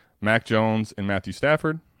 Mac Jones and Matthew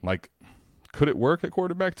Stafford, could it work at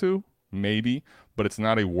quarterback too? Maybe, but it's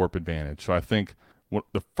not a warp advantage. So I think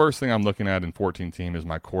the first thing I'm looking at in 14-team is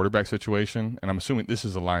my quarterback situation, and I'm assuming this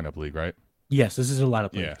is a lineup league, right? Yes, this is a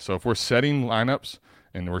lineup league. Yeah, so if we're setting lineups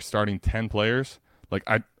and we're starting 10 players,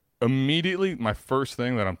 I immediately, my first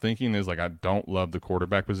thing that I'm thinking is, I don't love the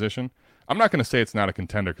quarterback position. I'm not going to say it's not a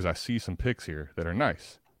contender because I see some picks here that are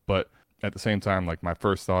nice, but at the same time, my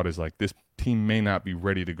first thought is, this team may not be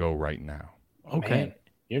ready to go right now. Okay. Man,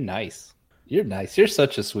 you're nice. You're nice. You're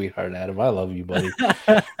such a sweetheart, Adam. I love you, buddy.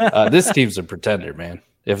 This team's a pretender, man.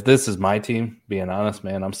 If this is my team, being honest,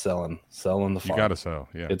 man, I'm selling the farm. You got to sell.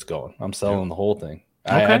 Yeah. It's going. I'm selling the whole thing.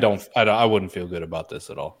 Okay. I wouldn't feel good about this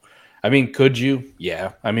at all. I mean, could you?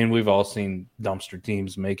 Yeah. I mean, we've all seen dumpster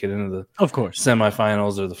teams make it into the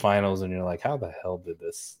semifinals or the finals, and you're like, how the hell did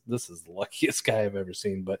this? This is the luckiest guy I've ever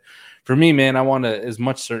seen. But for me, man, I want as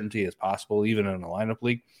much certainty as possible, even in a lineup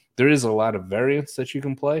league. There is a lot of variance that you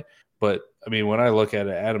can play. But, I mean, when I look at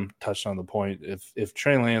it, Adam touched on the point. If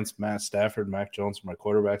Trey Lance, Matt Stafford, Mac Jones are my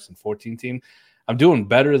quarterbacks and 14 team, I'm doing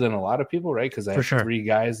better than a lot of people, right? Because I have three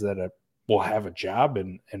guys that will have a job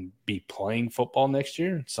and be playing football next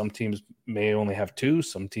year. Some teams may only have two.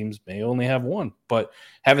 Some teams may only have one. But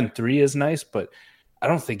having three is nice, but I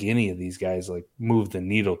don't think any of these guys like move the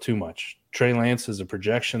needle too much. Trey Lance is a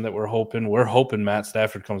projection that we're hoping. We're hoping Matt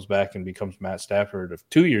Stafford comes back and becomes Matt Stafford of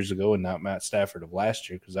 2 years ago and not Matt Stafford of last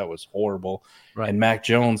year, because that was horrible. Right. And Mac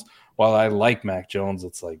Jones, while I like Mac Jones,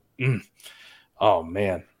 it's like, oh,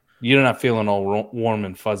 man. You're not feeling all warm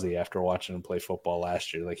and fuzzy after watching him play football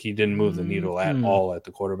last year. Like, he didn't move the needle at all at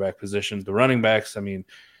the quarterback position. The running backs, I mean,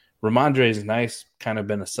 Ramondre is nice, kind of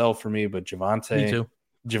been a sell for me, but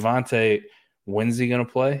Javonte, when's he going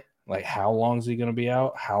to play? Like, how long is he going to be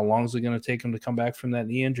out? How long is it going to take him to come back from that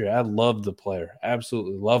knee injury? I love the player.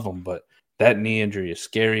 Absolutely love him, but that knee injury is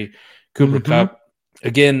scary. Cooper Kupp,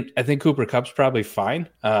 again, I think Cooper Kupp's probably fine.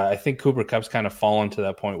 I think Cooper Kupp's kind of fallen to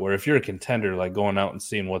that point where if you're a contender, like going out and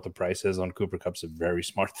seeing what the price is on Cooper Kupp's a very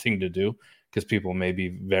smart thing to do, because people may be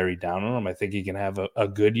very down on him. I think he can have a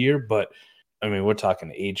good year, but I mean, we're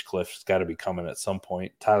talking age cliff's got to be coming at some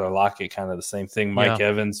point. Tyler Lockett, kind of the same thing. Mike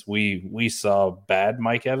Evans, we saw bad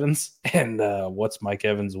Mike Evans, and what's Mike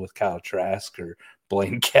Evans with Kyle Trask or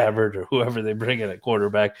Blaine Gabbert or whoever they bring in at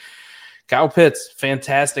quarterback. Kyle Pitts,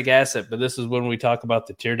 fantastic asset, but this is when we talk about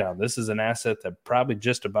the tear down. This is an asset that probably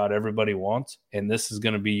just about everybody wants, and this is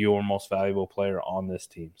going to be your most valuable player on this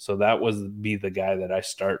team. So that would be the guy that I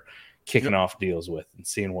start kicking off deals with and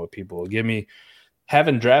seeing what people will give me.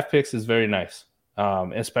 Having draft picks is very nice,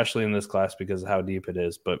 especially in this class because of how deep it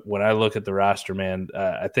is. But when I look at the roster, man,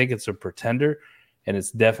 I think it's a pretender, and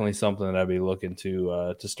it's definitely something that I'd be looking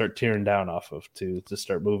to start tearing down off of, to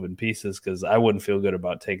start moving pieces, because I wouldn't feel good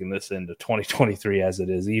about taking this into 2023 as it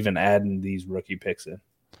is, even adding these rookie picks in.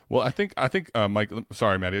 Well, I think Mike,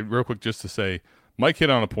 sorry, Matty, real quick, just to say, Mike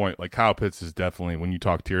hit on a point. Like, Kyle Pitts is definitely, when you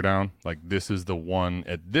talk tear down, like, this is the one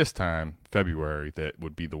at this time, February, that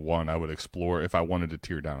would be the one I would explore if I wanted to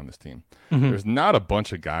tear down on this team. There's not a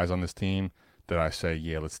bunch of guys on this team that I say,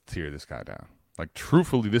 yeah, let's tear this guy down. Like,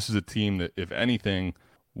 truthfully, this is a team that, if anything,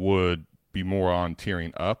 would be more on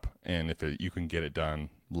tearing up, and if you can get it done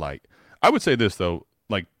light. I would say this, though,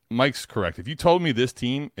 like, Mike's correct. If you told me this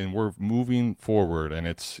team and we're moving forward and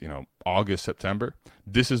it's, August, September,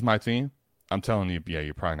 this is my team, I'm telling you, yeah,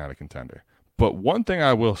 you're probably not a contender. But one thing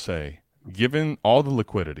I will say, given all the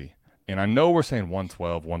liquidity, and I know we're saying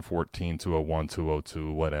 112, 114, 201,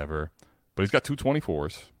 202, whatever, but he's got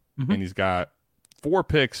 224s, and he's got 4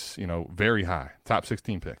 picks, very high, top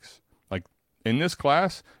 16 picks. Like, in this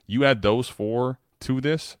class, you add those 4 to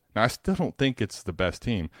this. Now, I still don't think it's the best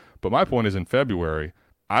team, but my point is, in February,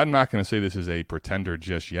 I'm not going to say this is a pretender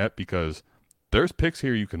just yet, because there's picks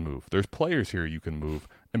here you can move. There's players here you can move.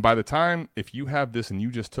 And by the time, if you have this and you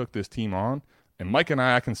just took this team on, and Mike and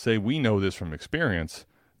I can say we know this from experience,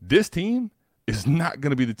 this team is not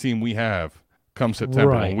going to be the team we have come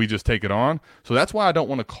September when we just take it on. So that's why I don't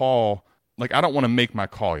want to call, like, I don't want to make my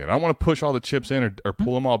call yet. I don't want to push all the chips in or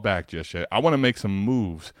pull them all back just yet. I want to make some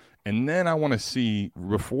moves, and then I want to see,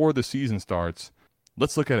 before the season starts,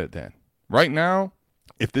 let's look at it then. Right now,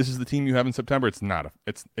 if this is the team you have in September, it's not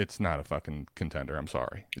a fucking contender. I'm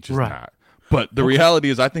sorry. It's just not. But the reality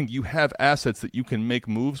is, I think you have assets that you can make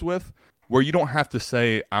moves with where you don't have to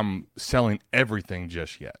say, I'm selling everything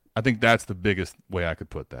just yet. I think that's the biggest way I could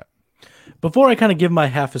put that. Before I kind of give my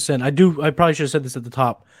half a cent, I probably should have said this at the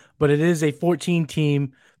top, but it is a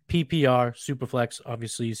 14-team PPR Superflex.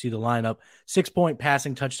 Obviously, you see the lineup. 6-point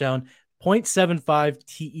passing touchdown, 0.75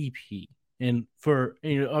 TEP. And for,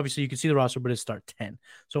 obviously you can see the roster, but it's start 10.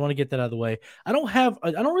 So I want to get that out of the way. I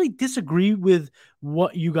don't really disagree with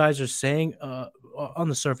what you guys are saying on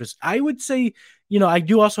the surface. I would say, I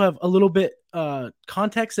do also have a little bit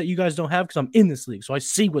context that you guys don't have because I'm in this league. So I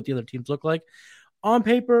see what the other teams look like. On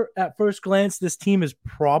paper, at first glance, this team is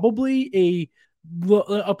probably a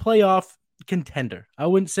playoff contender. I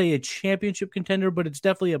wouldn't say a championship contender, but it's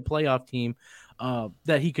definitely a playoff team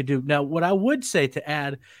that he could do. Now, what I would say to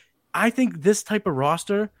add, I think this type of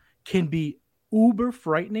roster can be uber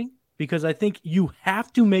frightening because I think you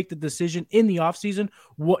have to make the decision in the offseason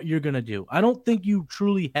what you're going to do. I don't think you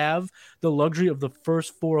truly have the luxury of the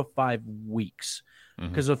first 4 or 5 weeks.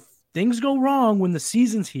 because if things go wrong when the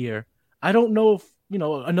season's here, I don't know if,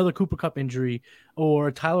 another Cooper Kupp injury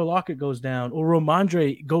or Tyler Lockett goes down or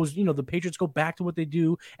Ramondre goes, the Patriots go back to what they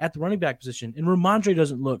do at the running back position. And Ramondre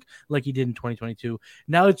doesn't look like he did in 2022.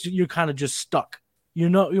 Now you're kind of just stuck. You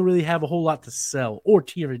really have a whole lot to sell or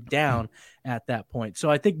tear it down at that point. So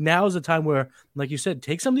I think now is the time where, like you said,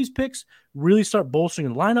 take some of these picks, really start bolstering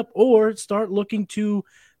the lineup or start looking to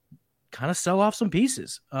kind of sell off some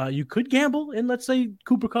pieces. You could gamble, and let's say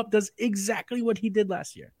Cooper Kupp does exactly what he did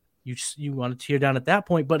last year. You want to tear down at that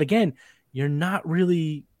point, but again, you're not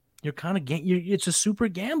really. You're kind of it's a super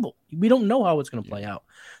gamble. We don't know how it's going to play out.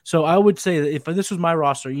 So I would say that if this was my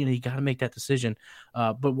roster, you got to make that decision.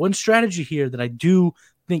 But one strategy here that I do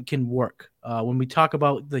think can work when we talk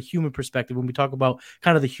about the human perspective, when we talk about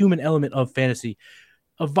kind of the human element of fantasy,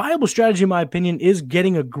 a viable strategy, in my opinion, is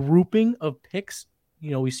getting a grouping of picks.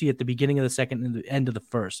 We see at the beginning of the second and the end of the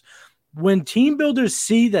first. When team builders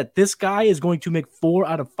see that this guy is going to make 4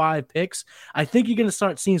 out of 5 picks, I think you're going to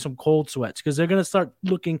start seeing some cold sweats because they're going to start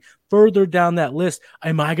looking further down that list.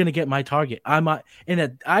 Am I going to get my target? I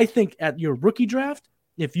think at your rookie draft,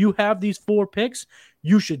 if you have these 4 picks,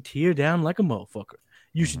 you should tear down like a motherfucker.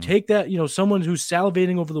 You should take that, someone who's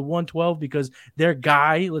salivating over the 112 because their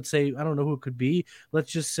guy, let's say, I don't know who it could be.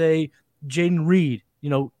 Let's just say Jaden Reed,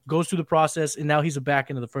 goes through the process and now he's a back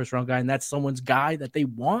end of the first round guy and that's someone's guy that they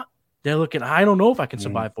want. They're looking, I don't know if I can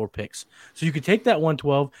survive 4 picks. So you could take that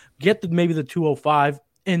 112, get maybe the 205,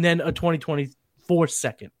 and then a 2024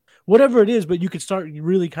 second. Whatever it is, but you could start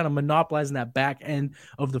really kind of monopolizing that back end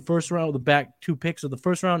of the first round, the back 2 picks of the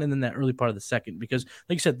first round, and then that early part of the second. Because,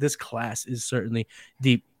 like you said, this class is certainly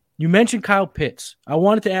deep. You mentioned Kyle Pitts. I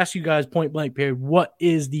wanted to ask you guys point blank period, what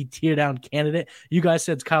is the tear down candidate? You guys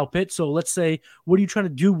said it's Kyle Pitts. So let's say, what are you trying to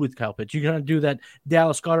do with Kyle Pitts? You're going to do that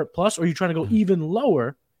Dallas Goedert plus, or are you trying to go even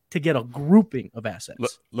lower to get a grouping of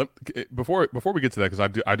assets? Before we get to that,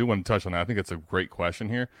 because I do want to touch on that. I think it's a great question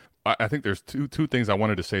here. I think there's two things I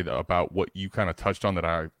wanted to say about what you kind of touched on that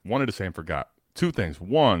I wanted to say and forgot. 2 things.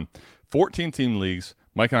 One, 14-team leagues.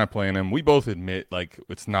 Mike and I play in them. We both admit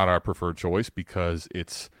it's not our preferred choice because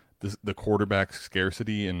it's the quarterback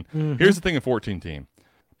scarcity. And here's the thing in 14-team.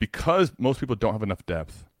 Because most people don't have enough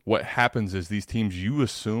depth, what happens is these teams you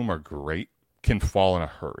assume are great can fall in a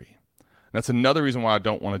hurry. That's another reason why I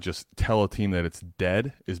don't want to just tell a team that it's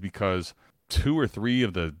dead is because 2 or 3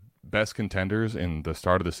 of the best contenders in the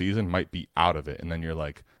start of the season might be out of it. And then you're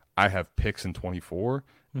like, I have picks in 24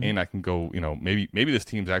 and I can go, maybe this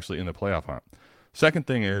team's actually in the playoff hunt. Second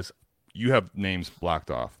thing is you have names blocked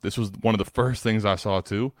off. This was one of the first things I saw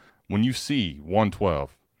too. When you see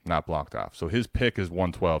 112 not blocked off. So his pick is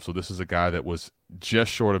 112. So this is a guy that was just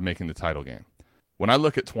short of making the title game. When I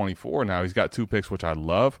look at 24 now, he's got 2 picks, which I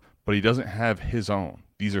love, but he doesn't have his own.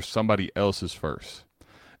 These are somebody else's first.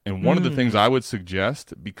 And one of the things I would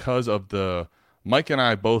suggest, because of Mike and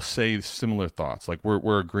I both say similar thoughts. Like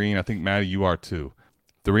we're agreeing. I think, Maddie, you are too.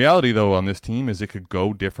 The reality, though, on this team is it could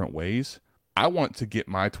go different ways. I want to get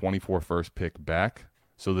my 24 first pick back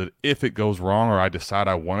so that if it goes wrong or I decide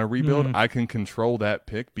I want to rebuild, I can control that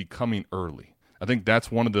pick becoming early. I think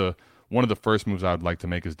that's one of the first moves I would like to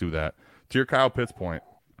make is do that. To your Kyle Pitts point,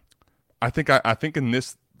 I think in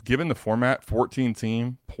this, given the format,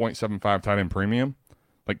 14-team, 0.75 tight end premium,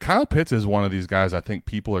 like Kyle Pitts is one of these guys I think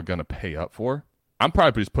people are going to pay up for. I'm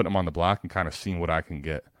probably just putting him on the block and kind of seeing what I can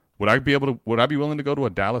get. Would I be willing to go to a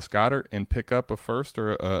Dallas Goedert and pick up a first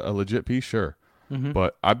or a legit piece? Sure.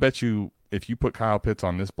 But I bet you if you put Kyle Pitts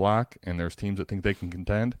on this block and there's teams that think they can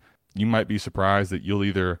contend, you might be surprised that you'll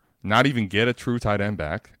either not even get a true tight end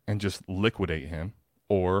back and just liquidate him,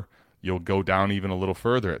 or you'll go down even a little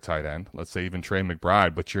further at tight end. Let's say even Trey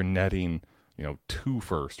McBride, but you're netting, 2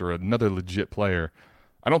 first or another legit player.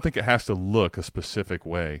 I don't think it has to look a specific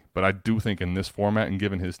way, but I do think in this format and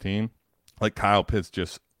given his team, like Kyle Pitts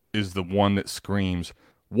just is the one that screams,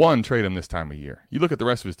 one, trade him this time of year. You look at the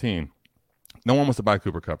rest of his team, no one wants to buy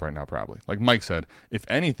Cooper Kupp right now probably. Like Mike said, if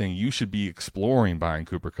anything, you should be exploring buying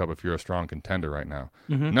Cooper Kupp if you're a strong contender right now.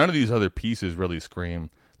 None of these other pieces really scream,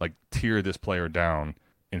 like, tear this player down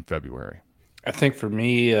in February. I think for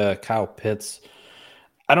me, Kyle Pitts,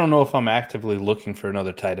 I don't know if I'm actively looking for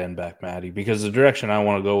another tight end back, Maddie, because the direction I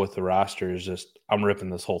want to go with the roster is just I'm ripping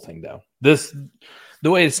this whole thing down.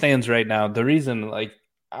 The way it stands right now, the reason, like,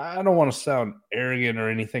 I don't want to sound arrogant or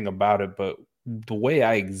anything about it, but the way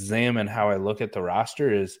I examine how I look at the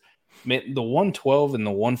roster is, man, the 112 and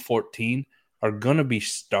the 114 are going to be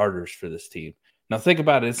starters for this team. Now, think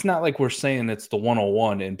about it. It's not like we're saying it's the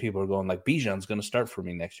 101 and people are going like, Bijan's going to start for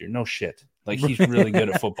me next year. No shit. Like, he's really good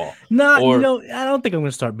at football. I don't think I'm going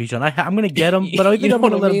to start Bijan. I'm going to get him, but I think I'm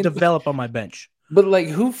going to let him develop on my bench. But like,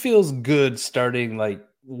 who feels good starting like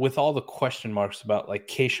with all the question marks about like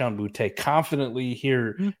Kayshon Boutte confidently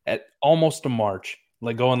here at almost a March,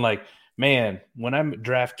 like going like, man, when I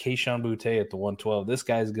draft Kayshon Boutte at the 112, this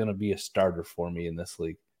guy's going to be a starter for me in this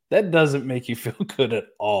league. That doesn't make you feel good at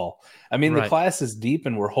all. I mean, the class is deep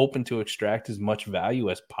and we're hoping to extract as much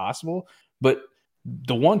value as possible, but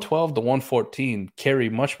the 112, the 114 carry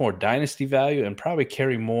much more dynasty value and probably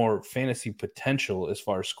carry more fantasy potential as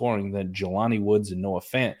far as scoring than Jelani Woods and Noah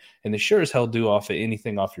Fant. And they sure as hell do off of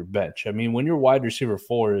anything off your bench. I mean, when your wide receiver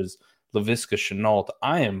 4 is Laviska Shenault,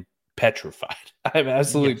 I am petrified. I'm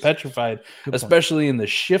absolutely petrified, especially in the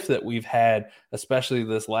shift that we've had, especially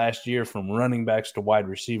this last year from running backs to wide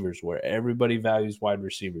receivers, where everybody values wide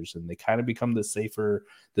receivers and they kind of become the safer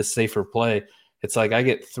play. It's like I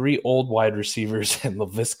get 3 old wide receivers and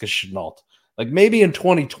Laviska Shenault. Like maybe in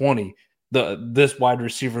 2020, this wide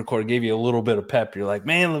receiver core gave you a little bit of pep. You're like,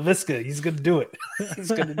 man, Laviska, he's going to do it. He's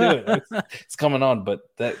going to do it. It's coming on, but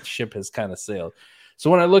that ship has kind of sailed. So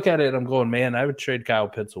when I look at it, I'm going, man, I would trade Kyle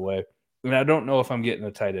Pitts away. And I don't know if I'm getting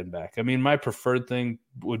a tight end back. I mean, my preferred thing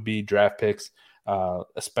would be draft picks,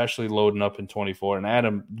 especially loading up in 24. And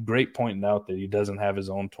Adam, great pointing out that he doesn't have his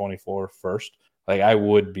own 24 first. Like I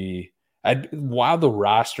would be. While the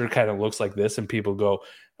roster kind of looks like this and people go,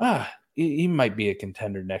 he might be a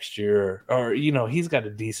contender next year or he's got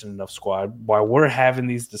a decent enough squad. While we're having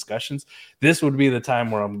these discussions, this would be the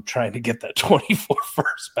time where I'm trying to get that 24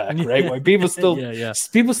 first back, right? Why people still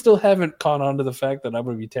people still haven't caught on to the fact that I'm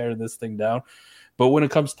going to be tearing this thing down. But when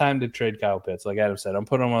it comes time to trade Kyle Pitts, like Adam said, I'm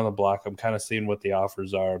putting him on the block. I'm kind of seeing what the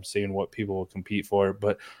offers are. I'm seeing what people will compete for.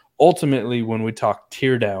 But ultimately, when we talk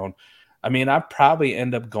tear down, I mean, I probably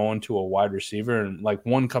end up going to a wide receiver, and like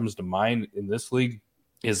one comes to mind in this league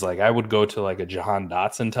is like I would go to like a Jahan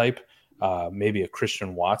Dotson type, maybe a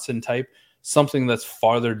Christian Watson type, something that's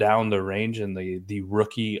farther down the range in the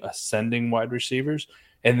rookie ascending wide receivers,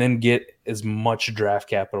 and then get as much draft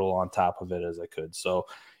capital on top of it as I could. So,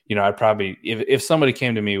 I'd probably if somebody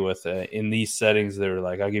came to me with in these settings, they were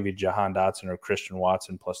like, I'll give you Jahan Dotson or Christian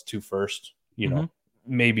Watson plus 2 firsts,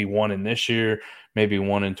 maybe 1 in this year, maybe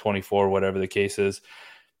 1 in 24, whatever the case is.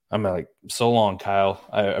 I'm like, so long, Kyle.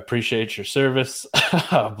 I appreciate your service,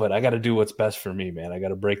 but I got to do what's best for me, man. I got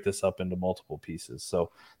to break this up into multiple pieces. So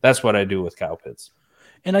that's what I do with Kyle Pitts.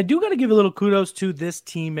 And I do got to give a little kudos to this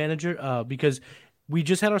team manager because we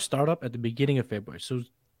just had our startup at the beginning of February. So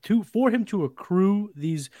for him to accrue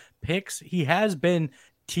these picks, he has been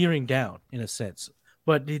tearing down in a sense.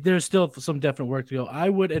 But there's still some definite work to go. I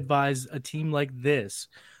would advise a team like this.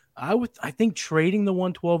 I think trading the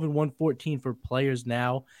 112 and 114 for players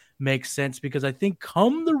now makes sense because I think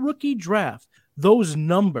come the rookie draft, those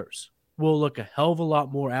numbers will look a hell of a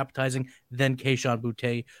lot more appetizing than Kayshon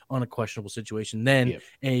Boutte on a questionable situation, than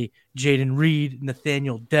a Jaden Reed,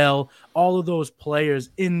 Nathaniel Dell. All of those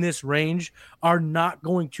players in this range are not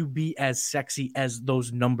going to be as sexy as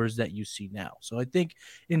those numbers that you see now. So I think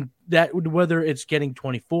in that, whether it's getting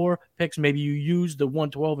 24 picks, maybe you use the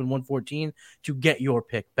 112 and 114 to get your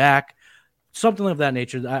pick back, something of that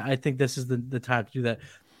nature. I think this is the time to do that.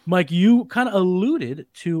 Mike, you kind of alluded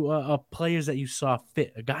to players that you saw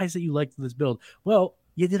fit, guys that you liked in this build. Well,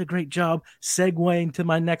 you did a great job segueing to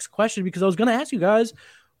my next question because I was going to ask you guys,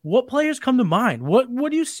 what players come to mind? What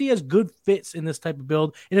do you see as good fits in this type of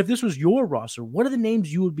build? And if this was your roster, what are the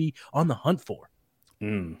names you would be on the hunt for?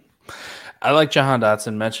 I like Jahan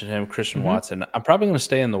Dotson, mentioned him, Christian Watson. I'm probably going to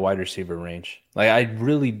stay in the wide receiver range. Like, I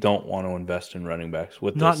really don't want to invest in running backs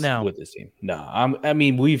with this team. No, I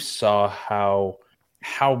mean, we've saw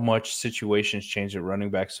how much situations change at running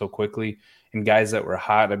back so quickly, and guys that were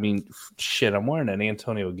hot. I mean, shit, I'm wearing an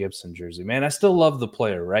Antonio Gibson jersey, man. I still love the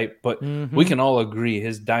player, right? But we can all agree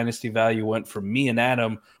his dynasty value went from me and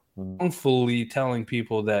Adam wrongfully telling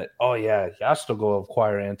people that, oh yeah, I'll still go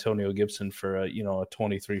acquire Antonio Gibson for a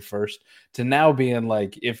 23 first, to now being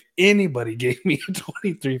like, if anybody gave me a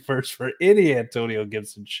 23 first for any Antonio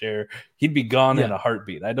Gibson share, he'd be gone in a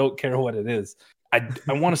heartbeat. I don't care what it is. I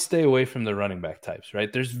want to stay away from the running back types,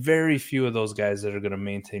 right? There's very few of those guys that are going to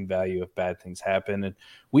maintain value if bad things happen. And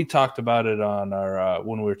we talked about it on our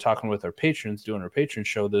when we were talking with our patrons, doing our patron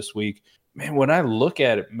show this week. Man, when I look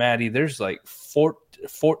at it, Maddie, there's like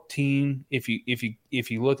 14. If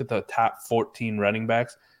you look at the top 14 running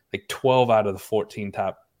backs, like 12 out of the 14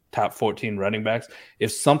 top 14 running backs,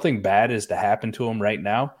 if something bad is to happen to them right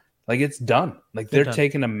now, like it's done. Like they're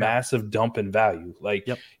taking a massive dump in value. Like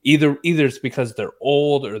either it's because they're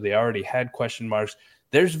old or they already had question marks.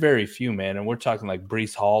 There's very few, man. And we're talking like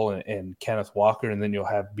Breece Hall and Kenneth Walker, and then you'll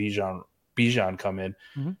have Bijan come in.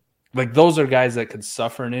 Like those are guys that could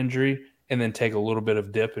suffer an injury and then take a little bit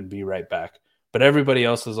of dip and be right back. but everybody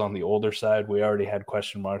else is on the older side. We already had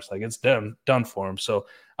question marks. Like, it's done for him. So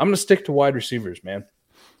I'm going to stick to wide receivers, man.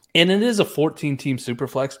 And it is a 14-team super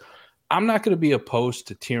flex. I'm not going to be opposed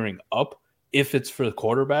to tiering up if it's for the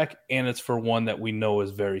quarterback and it's for one that we know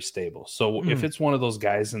is very stable. So if it's one of those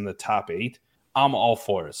guys in the top 8, I'm all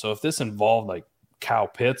for it. So if this involved like Kyle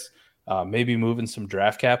Pitts, maybe moving some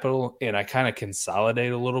draft capital, and I kind of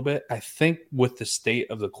consolidate a little bit, I think with the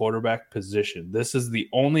state of the quarterback position, this is the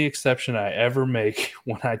only exception I ever make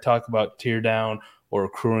when I talk about tier down or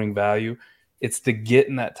accruing value. It's to get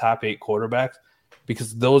in that top 8 quarterbacks,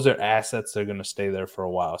 because those are assets that are going to stay there for a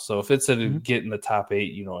while. So if it's a get in the top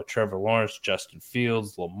 8, you know, a Trevor Lawrence, Justin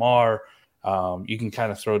Fields, Lamar, you can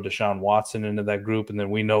kind of throw Deshaun Watson into that group. And then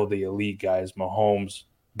we know the elite guys, Mahomes,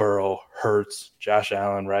 Burrow, Hurts, Josh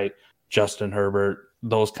Allen, right? Justin Herbert,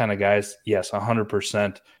 those kind of guys. Yes,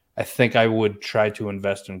 100%. I think I would try to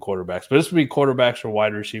invest in quarterbacks. But this would be quarterbacks or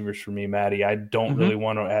wide receivers for me, Maddie. I don't really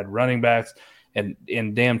want to add running backs. And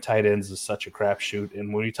damn, tight ends is such a crapshoot.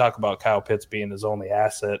 And when you talk about Kyle Pitts being his only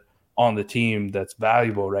asset on the team that's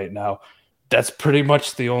valuable right now, that's pretty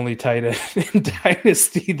much the only tight end in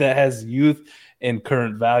Dynasty that has youth and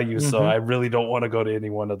current value. So I really don't want to go to any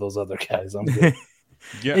one of those other guys. I'm good.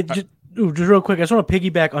 Just real quick, I just want to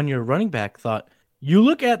piggyback on your running back thought. You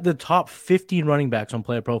look at the top 15 running backs on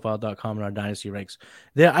playerprofile.com in our Dynasty ranks.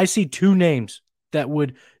 There, I see 2 names that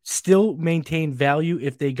would still maintain value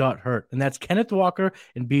if they got hurt, and that's Kenneth Walker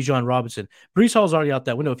and Bijan Robinson. Breece Hall's already out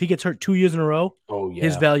that window. If he gets hurt 2 years in a row,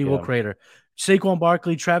 his value will crater. Saquon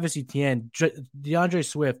Barkley, Travis Etienne, DeAndre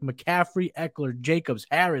Swift, McCaffrey, Eckler, Jacobs,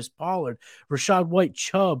 Harris, Pollard, Rashad White,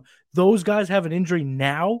 Chubb. Those guys have an injury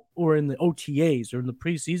now or in the OTAs or in the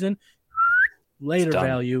preseason. Later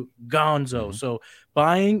value, gonzo. So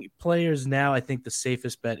buying players now, I think the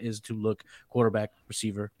safest bet is to look quarterback,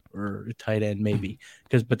 receiver, or tight end maybe,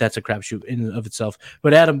 but that's a crapshoot in and of itself.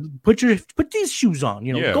 But Adam, put these shoes on.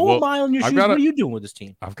 Go a mile in your shoes. What are you doing with this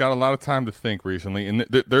team? I've got a lot of time to think recently, and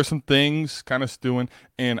there's some things kind of stewing.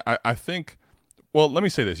 And I think, well, let me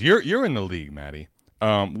say this: you're in the league, Maddie.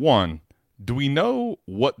 One, do we know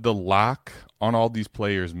what the lock on all these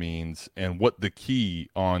players means, and what the key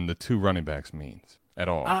on the 2 running backs means at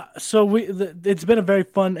all? So it's been a very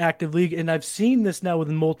fun, active league, and I've seen this now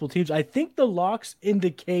within multiple teams. I think the locks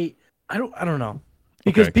indicate I don't know,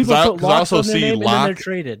 because people put locks on their name and then they're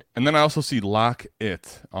traded. And then I also see Lock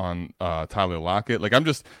It on Tyler Lockett. Like I'm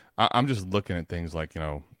just looking at things like,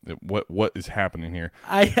 what is happening here.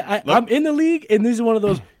 I'm in the league, and this is one of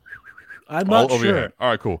those. I'm not sure. All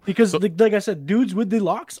right, cool. Because like I said, dudes with the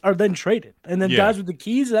locks are then traded, and then guys with the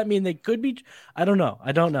keys, that mean they could be. I don't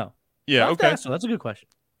know. Yeah. Okay. So that's a good question.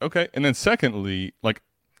 Okay, and then secondly, like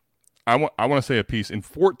I want to say a piece in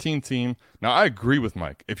 14 team. Now I agree with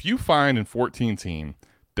Mike. If you find in 14 team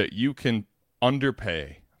that you can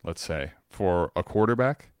underpay, let's say, for a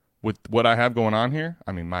quarterback with what I have going on here,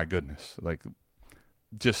 I mean, my goodness, like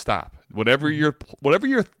just stop. Whatever your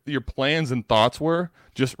plans and thoughts were,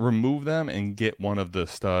 just remove them and get one of the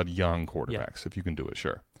stud young quarterbacks if you can do it.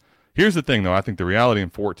 Sure. Here's the thing, though. I think the reality in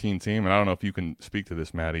 14 team, and I don't know if you can speak to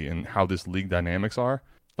this, Maddie, and how this league dynamics are,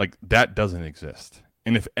 like that doesn't exist.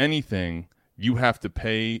 And if anything, you have to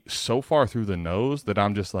pay so far through the nose that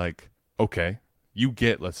I'm just like, okay, you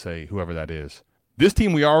get, let's say, whoever that is. This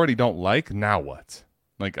team we already don't like, now what?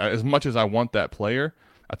 Like, as much as I want that player,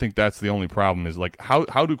 I think that's the only problem is, like, how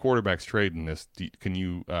do quarterbacks trade in this? Can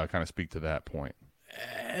you kind of speak to that point?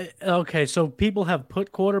 Okay, so people have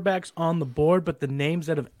put quarterbacks on the board, but the names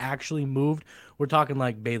that have actually moved, we're talking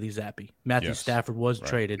like Bailey Zappi. Matthew Stafford was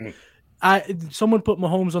traded. Someone put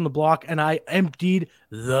Mahomes on the block, and I emptied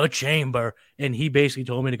the chamber, and he basically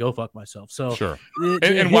told me to go fuck myself. So sure,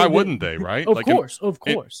 and why wouldn't they, right? Of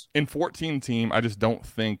course. In 14 team, I just don't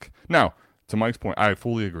think now. To Mike's point, I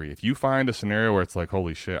fully agree. If you find a scenario where it's like,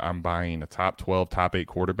 holy shit, I'm buying a top 12, top 8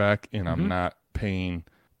 quarterback, and I'm not paying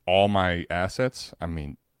all my assets, I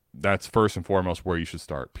mean, that's first and foremost where you should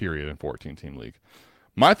start, period, in 14-team league.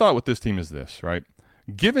 My thought with this team is this, right?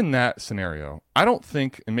 Given that scenario, I don't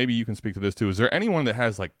think, and maybe you can speak to this too, is there anyone that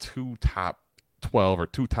has like 2 top 12 or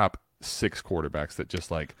 2 top 6 quarterbacks that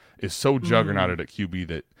just like is so juggernauted at QB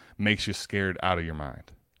that makes you scared out of your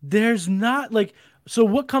mind? There's not like, so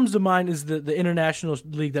what comes to mind is the international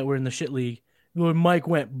league that we're in, the shit league, where Mike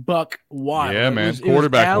went buck wild. Yeah, man.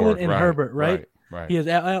 Quarterback Allen and Herbert, right? Right. He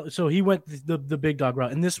has, so he went the big dog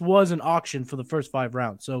route, and this was an auction for the first 5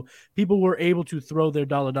 rounds. So people were able to throw their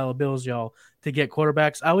dollar bills, y'all, to get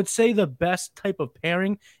quarterbacks. I would say the best type of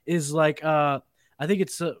pairing is like I think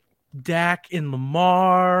it's Dak and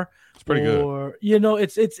Lamar. It's pretty good.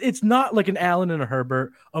 It's not like an Allen and a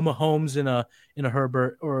Herbert, a Mahomes and a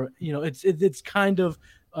Herbert, or it's kind of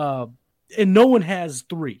and no one has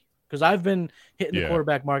three, because I've been hitting the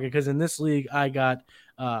quarterback market, because in this league I got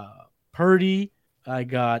Purdy, I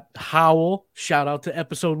got Howell. Shout out to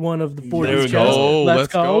episode 1 of the 40s. There we go.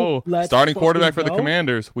 Let's go. Starting quarterback for the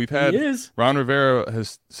Commanders. We've had Ron Rivera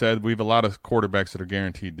has said we have a lot of quarterbacks that are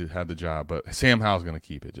guaranteed to have the job, but Sam Howell's going to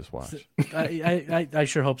keep it. Just watch. I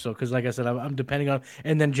sure hope so, because like I said, I'm depending on,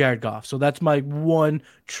 and then Jared Goff. So that's my one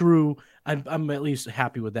true. I'm at least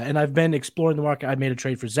happy with that. And I've been exploring the market. I made a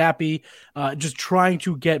trade for Zappy, just trying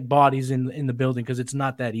to get bodies in the building, because it's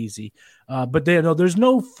not that easy. But there's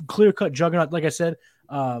no clear-cut juggernaut. Like I said,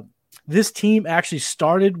 this team actually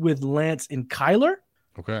started with Lance and Kyler.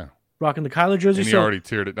 Okay. Rocking the Kyler jersey. And he already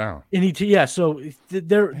teared it down. And so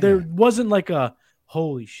there wasn't like a,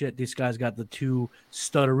 holy shit, these guys got the two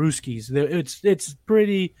stutterooskies. It's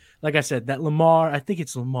pretty, like I said, that Lamar, I think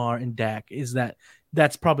it's Lamar and Dak,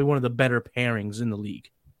 that's probably one of the better pairings in the league.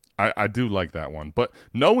 I do like that one. But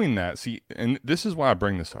knowing that, see, and this is why I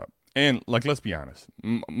bring this up. And, let's be honest.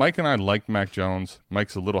 Mike and I like Mac Jones.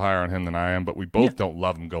 Mike's a little higher on him than I am, but we both don't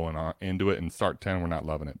love him going on into it. And start 10, we're not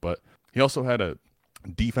loving it. But he also had a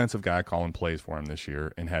defensive guy calling plays for him this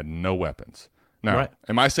year and had no weapons. Now,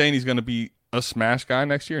 Am I saying he's going to be a smash guy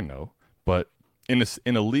next year? No. But in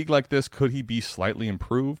a league like this, could he be slightly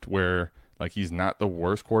improved where, he's not the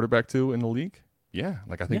worst quarterback in the league? Yeah,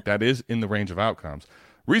 I think that is in the range of outcomes.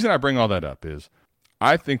 Reason I bring all that up is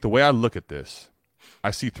I think the way I look at this,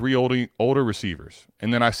 I see 3 older receivers,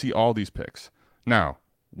 and then I see all these picks. Now,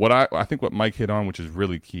 what I think what Mike hit on, which is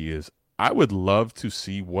really key, is I would love to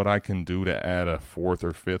see what I can do to add a 4th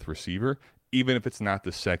or 5th receiver, even if it's not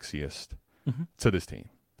the sexiest to this team.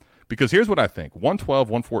 Because here's what I think. 112,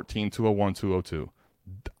 114, 201, 202.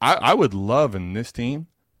 I would love in this team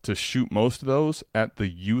to shoot most of those at the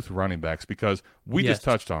youth running backs, because we just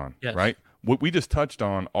touched on, right? We just touched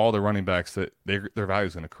on all the running backs that their value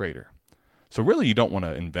is going to crater. So really you don't want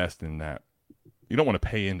to invest in that. You don't want to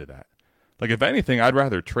pay into that. If anything, I'd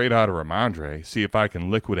rather trade out of Ramondre, see if I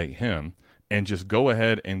can liquidate him, and just go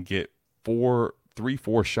ahead and get 4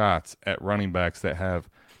 shots at running backs that have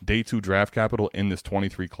day 2 draft capital in this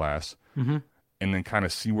 23 class, and then kind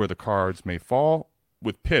of see where the cards may fall.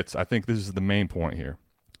 With Pitts, I think this is the main point here.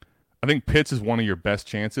 I think Pitts is one of your best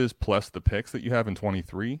chances, plus the picks that you have in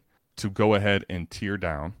 23, to go ahead and tear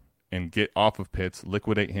down and get off of Pitts,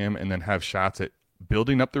 liquidate him, and then have shots at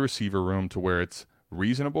building up the receiver room to where it's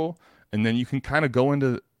reasonable. And then you can kind of go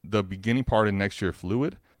into the beginning part of next year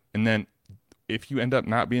fluid. And then if you end up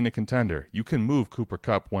not being a contender, you can move Cooper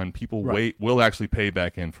Kupp when people will actually pay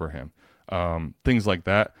back in for him. Things like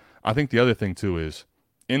that. I think the other thing, too, is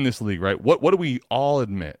in this league, right? What do we all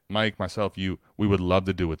admit, Mike, myself, you, we would love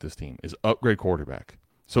to do with this team is upgrade quarterback.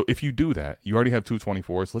 So if you do that, you already have 2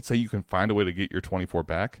 24s. Let's say you can find a way to get your 24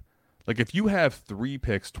 back. If you have 3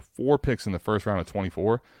 picks, 4 picks in the first round of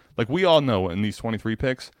 24, we all know in these 23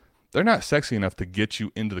 picks, they're not sexy enough to get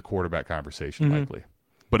you into the quarterback conversation likely.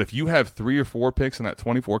 But if you have 3 or 4 picks in that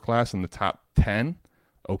 24 class in the top 10,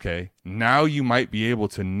 okay, now you might be able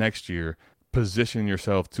to next year position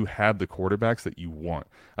yourself to have the quarterbacks that you want.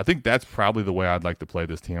 I think that's probably the way I'd like to play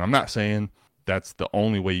this team. I'm not saying that's the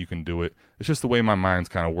only way you can do it. It's just the way my mind's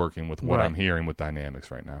kind of working with what I'm hearing with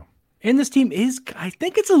dynamics right now. And this team is, I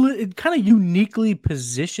think it's kind of uniquely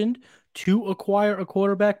positioned to acquire a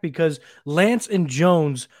quarterback, because Lance and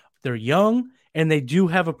Jones, they're young and they do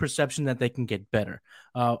have a perception that they can get better.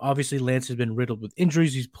 Obviously, Lance has been riddled with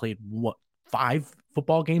injuries. He's played 5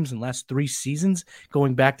 football games in the last 3 seasons,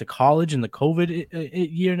 going back to college and the COVID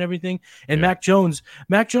year and everything. And Mac Jones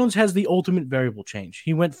has the ultimate variable change.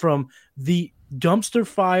 He went from the dumpster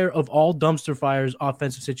fire of all dumpster fires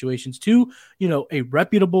offensive situations to, a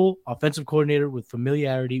reputable offensive coordinator with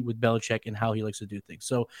familiarity with Belichick and how he likes to do things.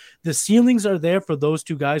 So the ceilings are there for those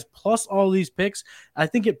 2 guys, plus all these picks. I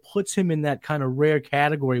think it puts him in that kind of rare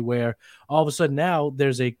category where all of a sudden now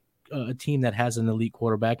there's a team that has an elite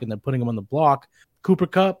quarterback and they're putting him on the block. Cooper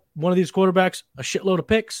Kupp, one of these quarterbacks, a shitload of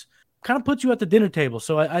picks, kind of puts you at the dinner table.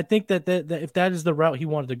 So I think that if that is the route he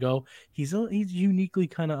wanted to go, he's uniquely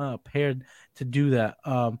kind of paired to do that.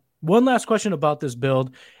 One last question about this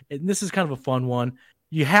build, and this is kind of a fun one.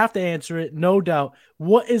 You have to answer it, no doubt.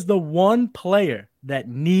 What is the one player that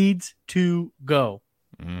needs to go?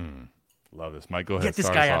 Love this, Mike. Go ahead. Get this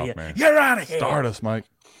guy out of here. Man. You're out of here. Start us, Mike.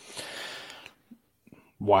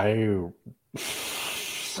 Why are you...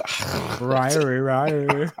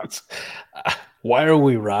 Why are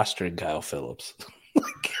we rostering Kyle Phillips?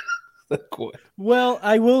 Well,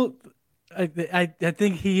 I will. I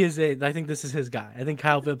think he is I think this is his guy. I think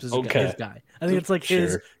Kyle Phillips is his guy. I think it's like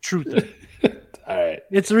his truther. All right.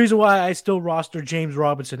 It's the reason why I still roster James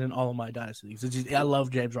Robinson in all of my Dynasty leagues. I love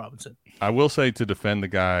James Robinson. I will say, to defend the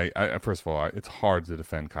guy, first of all, it's hard to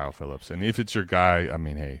defend Kyle Phillips. And if it's your guy, I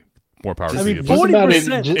mean, hey, more power to you.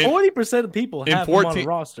 40% of people have him on a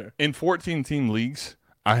roster. In 14-team leagues,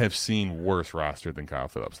 I have seen worse roster than Kyle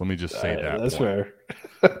Phillips. Let me just say that. That's fair.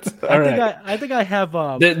 I think I have.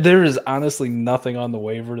 There is honestly nothing on the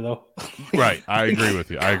waiver though. Right, I agree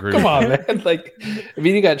with you. Come on, man. Like, I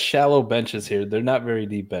mean, you got shallow benches here. They're not very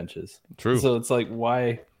deep benches. True. So it's like,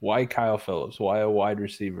 why Kyle Phillips? Why a wide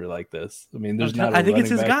receiver like this? I mean, there's not. I think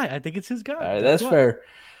it's his guy. I think it's his guy. All right, that's fair.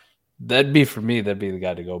 That'd be for me. That'd be the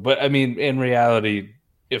guy to go. But I mean, in reality,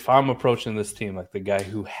 if I'm approaching this team, like the guy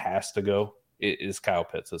who has to go is Kyle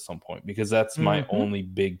Pitts at some point, because that's my only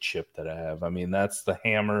big chip that I have. I mean, that's the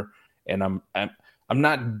hammer, and I'm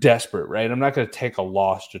not desperate, right? I'm not going to take a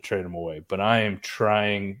loss to trade him away, but I am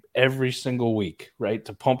trying every single week, right,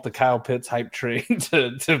 to pump the Kyle Pitts hype train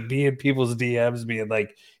to be in people's DMs, being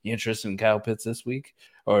like, "You interested in Kyle Pitts this week?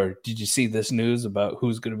 Or did you see this news about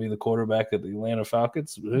who's going to be the quarterback of the Atlanta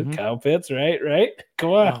Falcons? Kyle Pitts, right?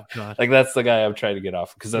 Come on." Oh, like, that's the guy I'm trying to get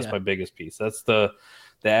off, because that's my biggest piece. That's the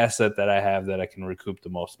asset that I have that I can recoup the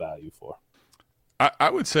most value for.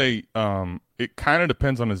 I would say it kind of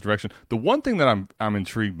depends on his direction. The one thing that I'm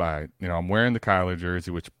intrigued by, I'm wearing the Kyler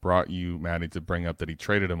jersey, which brought you, Maddie, to bring up that he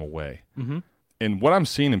traded him away. Mm-hmm. And what I'm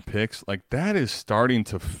seeing in picks, like, that is starting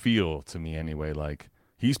to feel to me anyway, like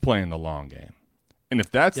he's playing the long game. And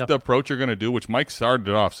if that's the approach you're going to do, which Mike started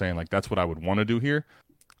it off saying, like, that's what I would want to do here,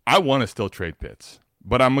 I want to still trade Pitts.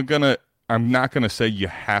 But I'm not going to say you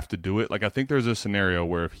have to do it. Like, I think there's a scenario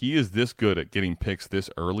where if he is this good at getting picks this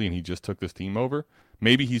early and he just took this team over,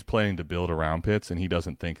 maybe he's planning to build around Pitts and he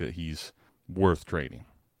doesn't think that he's worth trading.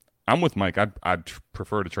 I'm with Mike. I'd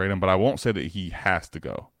prefer to trade him, but I won't say that he has to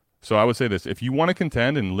go. So I would say this. If you want to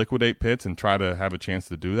contend and liquidate Pitts and try to have a chance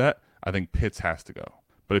to do that, I think Pitts has to go.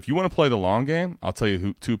 But if you want to play the long game, I'll tell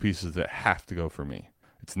you two pieces that have to go for me.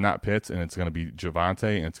 It's not Pitts, and it's going to be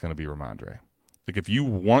Javonte, and it's going to be Ramondre. Like, if you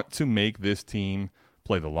want to make this team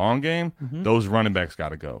play the long game, those running backs got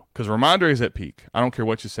to go. Because Ramondre is at peak. I don't care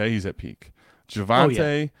what you say, he's at peak.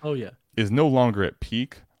 Javonte is no longer at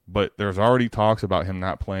peak, but there's already talks about him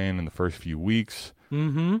not playing in the first few weeks.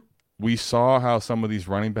 Mm-hmm. We saw how some of these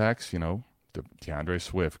running backs, DeAndre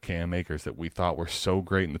Swift, Cam Akers, that we thought were so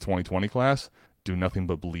great in the 2020 class, do nothing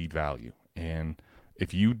but bleed value. And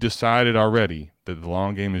if you decided already that the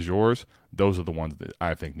long game is yours, those are the ones that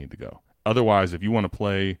I think need to go. Otherwise, if you want to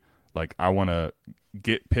play, like, I want to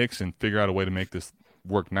get picks and figure out a way to make this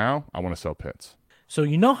work now, I want to sell Pitts. So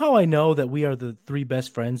you know how I know that we are the three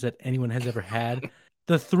best friends that anyone has ever had?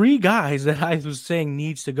 The three guys that I was saying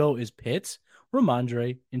needs to go is Pitts,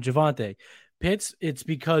 Ramondre, and Javonte. Pitts, it's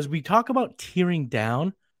because we talk about tearing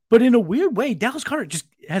down, but in a weird way, Dallas Goedert just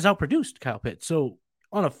has outproduced Kyle Pitts. So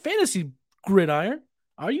on a fantasy gridiron,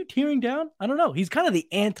 are you tearing down? I don't know. He's kind of the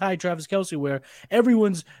anti-Travis Kelce, where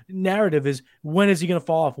everyone's narrative is, when is he going to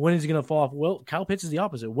fall off? When is he going to fall off? Well, Kyle Pitts is the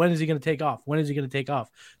opposite. When is he going to take off? When is he going to take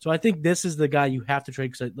off? So I think this is the guy you have to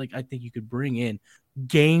trade, because I think you could bring in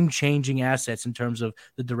game-changing assets in terms of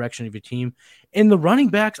the direction of your team. And the running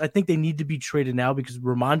backs, I think they need to be traded now, because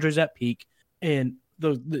Ramondre's at peak, and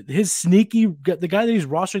his sneaky, the guy that he's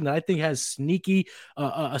rostering that I think has sneaky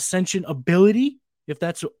ascension ability, if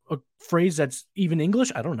that's a phrase that's even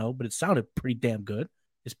English, I don't know, but it sounded pretty damn good,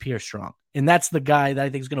 is Pierre Strong. And that's the guy that I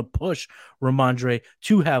think is going to push Ramondre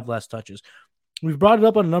to have less touches. We've brought it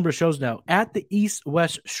up on a number of shows now. At the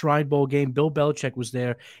East-West Shrine Bowl game, Bill Belichick was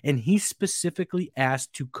there, and he specifically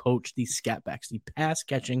asked to coach the scat backs, the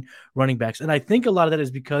pass-catching running backs. And I think a lot of that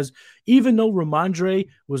is because even though Ramondre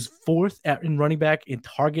was fourth in running back in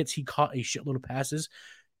targets, he caught a shitload of passes,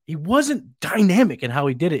 he wasn't dynamic in how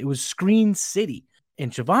he did it. It was screen city.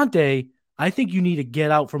 And Javonte, I think you need to get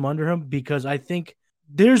out from under him, because I think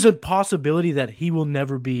there's a possibility that he will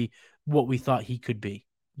never be what we thought he could be,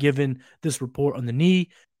 given this report on the knee,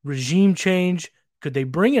 regime change. Could they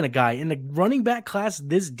bring in a guy in the running back class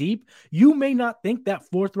this deep? You may not think that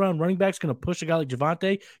fourth-round running back is going to push a guy like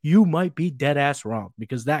Javonte. You might be dead-ass wrong,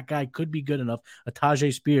 because that guy could be good enough.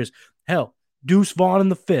 Tajay Spears. Hell, Deuce Vaughn in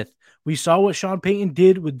the fifth. We saw what Sean Payton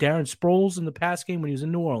did with Darren Sproles in the past game when he was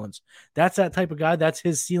in New Orleans. That's that type of guy. That's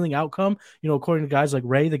his ceiling outcome. According to guys like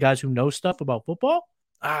Ray, the guys who know stuff about football,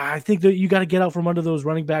 I think that you got to get out from under those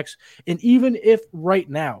running backs. And even if right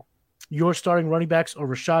now your starting running backs are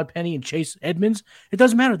Rashad Penny and Chase Edmonds, it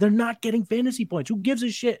doesn't matter. They're not getting fantasy points. Who gives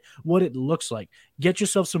a shit what it looks like? Get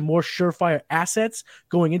yourself some more surefire assets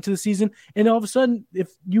going into the season, and all of a sudden, if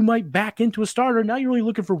you might back into a starter, now you're only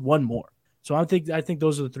looking for one more. So I think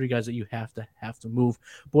those are the three guys that you have to move.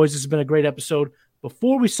 Boys, this has been a great episode.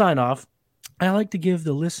 Before we sign off, I like to give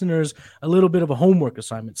the listeners a little bit of a homework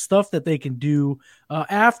assignment, stuff that they can do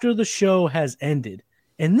after the show has ended.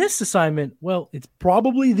 And this assignment, well, it's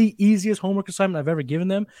probably the easiest homework assignment I've ever given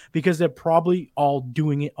them because they're probably all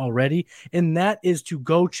doing it already. And that is to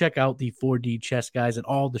go check out the 4D Chess Guys and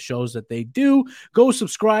all the shows that they do. Go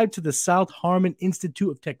subscribe to the South Harmon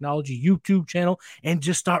Institute of Technology YouTube channel and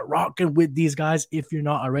just start rocking with these guys if you're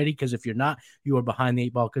not already. Because if you're not, you are behind the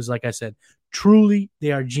eight ball. Because like I said, truly,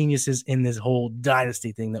 they are geniuses in this whole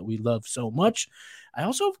dynasty thing that we love so much. I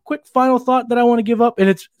also have a quick final thought that I want to give up, and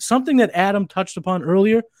it's something that Adam touched upon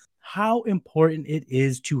earlier, how important it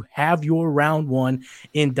is to have your round one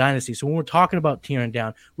in Dynasty. So when we're talking about tearing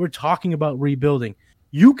down, we're talking about rebuilding.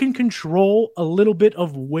 You can control a little bit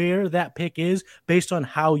of where that pick is based on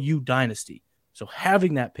how you Dynasty. So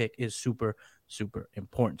having that pick is super, super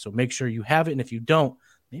important. So make sure you have it, and if you don't,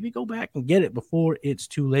 maybe go back and get it before it's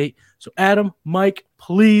too late. So Adam, Mike,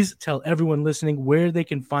 please tell everyone listening where they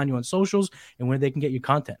can find you on socials and where they can get your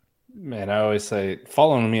content. Man, I always say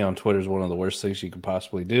following me on Twitter is one of the worst things you could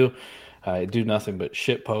possibly do. I do nothing but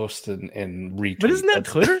shit post and retweet. But isn't that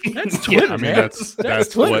Twitter? That's Twitter. I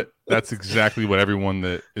mean, that's exactly what everyone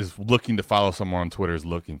that is looking to follow someone on Twitter is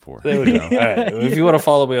looking for. There we go. All right. If you want to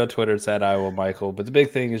follow me on Twitter, it's at Iowa Michael. But the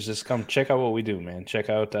big thing is just come check out what we do, man.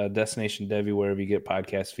 Check out Destination Devy wherever you get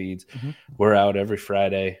podcast feeds. Mm-hmm. We're out every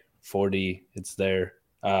Friday, 4D. It's there.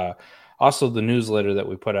 Also, the newsletter that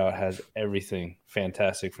we put out has everything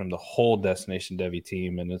fantastic from the whole Destination Devy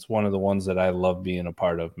team, and it's one of the ones that I love being a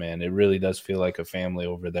part of, man. It really does feel like a family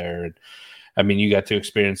over there. And I mean, you got to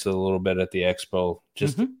experience it a little bit at the expo.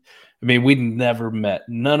 Just, I mean, we never met.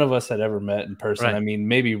 None of us had ever met in person. Right. I mean,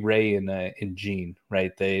 maybe Ray and Gene,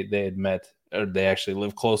 right? They had met, or they actually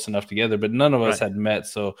lived close enough together, but none of us had met.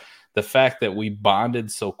 So the fact that we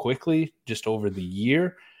bonded so quickly just over the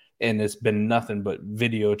year, and it's been nothing but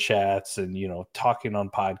video chats and, you know, talking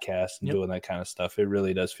on podcasts and doing that kind of stuff. It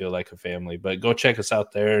really does feel like a family. But go check us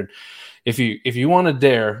out there. And if you want to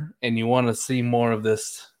dare and you want to see more of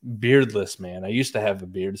this beardless man, I used to have a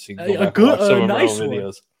beard, so you can go back and watch some of our old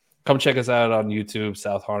videos. Come check us out on YouTube,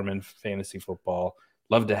 South Harmon Fantasy Football.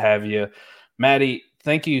 Love to have you. Maddie,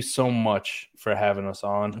 thank you so much for having us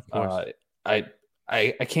on. Of course.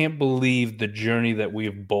 I can't believe the journey that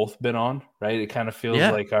we've both been on, right? It kind of feels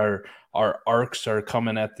like our arcs are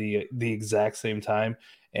coming at the exact same time.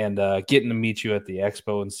 And getting to meet you at the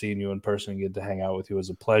expo and seeing you in person and get to hang out with you was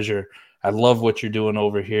a pleasure. I love what you're doing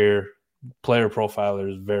over here. Player Profiler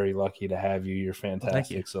is very lucky to have you. You're fantastic.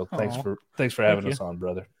 Thank you. So thanks for having us on,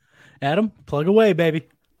 brother. Adam, plug away, baby.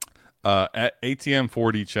 At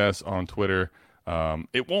ATM4D Chess on Twitter.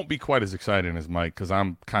 It won't be quite as exciting as Mike because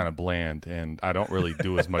I'm kind of bland and I don't really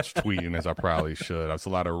do as much tweeting as I probably should. It's a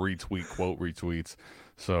lot of quote retweets.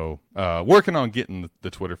 So working on getting the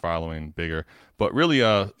Twitter following bigger. But really,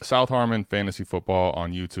 South Harmon Fantasy Football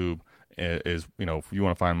on YouTube is, you know, if you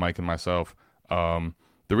want to find Mike and myself.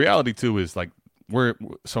 The reality, too, is like we're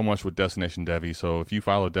so much with Destination Devy. So if you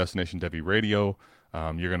follow Destination Devy Radio,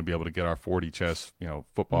 you're going to be able to get our 4D Chess, you know,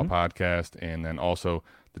 football podcast, and then also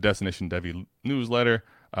the Destination Devy newsletter.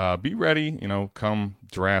 Be ready, you know, come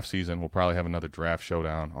draft season. We'll probably have another draft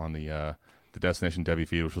showdown on the Destination Devy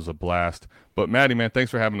feed, which was a blast. But Maddie, man,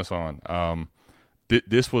 thanks for having us on.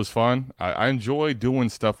 This was fun. I enjoy doing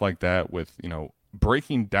stuff like that with, you know,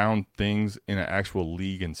 breaking down things in an actual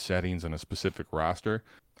league and settings and a specific roster.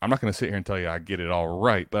 I'm not going to sit here and tell you I get it all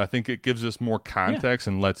right, but I think it gives us more context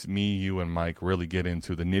and lets me, you, and Mike really get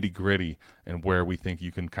into the nitty-gritty and where we think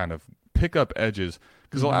you can kind of pick up edges.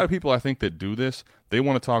 Because a lot of people, I think, that do this, they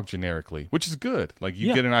want to talk generically, which is good. Like,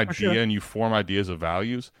 you get an idea and you form ideas of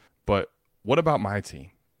values, but what about my team?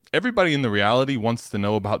 Everybody in the reality wants to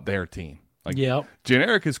know about their team. Like,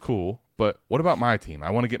 generic is cool, but what about my team? I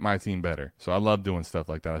want to get my team better. So I love doing stuff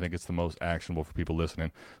like that. I think it's the most actionable for people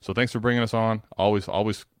listening. So thanks for bringing us on. Always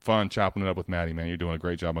fun chopping it up with Maddie, man. You're doing a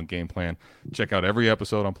great job on Game Plan. Check out every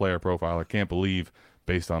episode on Player Profiler. Can't believe,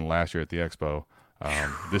 based on last year at the Expo,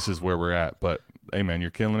 this is where we're at. But, hey, man, you're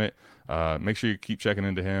killing it. Make sure you keep checking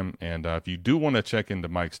into him. And if you do want to check into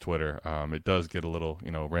Mike's Twitter, it does get a little,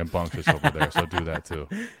 rambunctious over there. So do that too.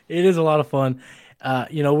 It is a lot of fun.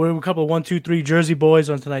 We're a couple of 1, 2, 3 Jersey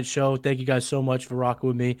boys on tonight's show. Thank you guys so much for rocking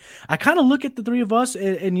with me. I kind of look at the three of us,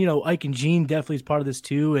 and Ike and Gene definitely is part of this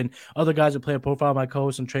too, and other guys that play a profile, my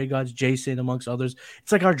co-host and trade gods, Jason, amongst others.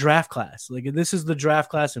 It's like our draft class. Like, this is the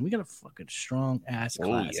draft class, and we got a fucking strong ass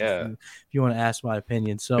class. Yeah. If you want to ask my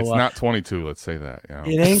opinion. So it's not 22. Let's say that.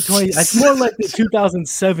 It ain't 20. It's more like the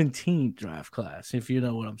 2017 draft class, if you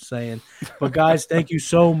know what I'm saying. But guys, thank you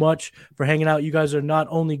so much for hanging out. You guys are not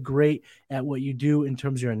only great at what you do in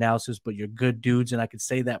terms of your analysis, but you're good dudes, and I could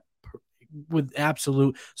say that with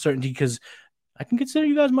absolute certainty because I can consider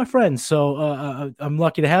you guys my friends. So I'm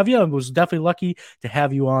lucky to have you. I was definitely lucky to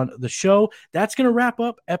have you on the show. That's going to wrap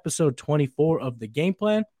up episode 24 of the Game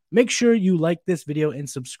Plan. Make sure you like this video and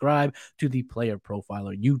subscribe to the Player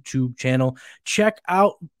Profiler YouTube channel. Check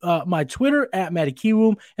out my Twitter at Matty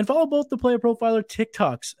Kiwoom and follow both the Player Profiler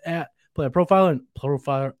TikToks at Player Profiler and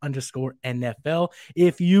Profiler_NFL.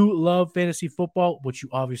 If you love fantasy football, which you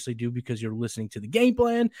obviously do because you're listening to the Game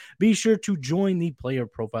Plan, be sure to join the Player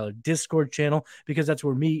Profiler Discord channel because that's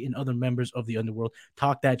where me and other members of the underworld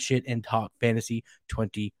talk that shit and talk fantasy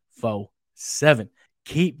 24/7.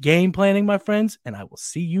 Keep game planning, my friends, and I will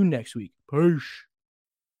see you next week. Peace.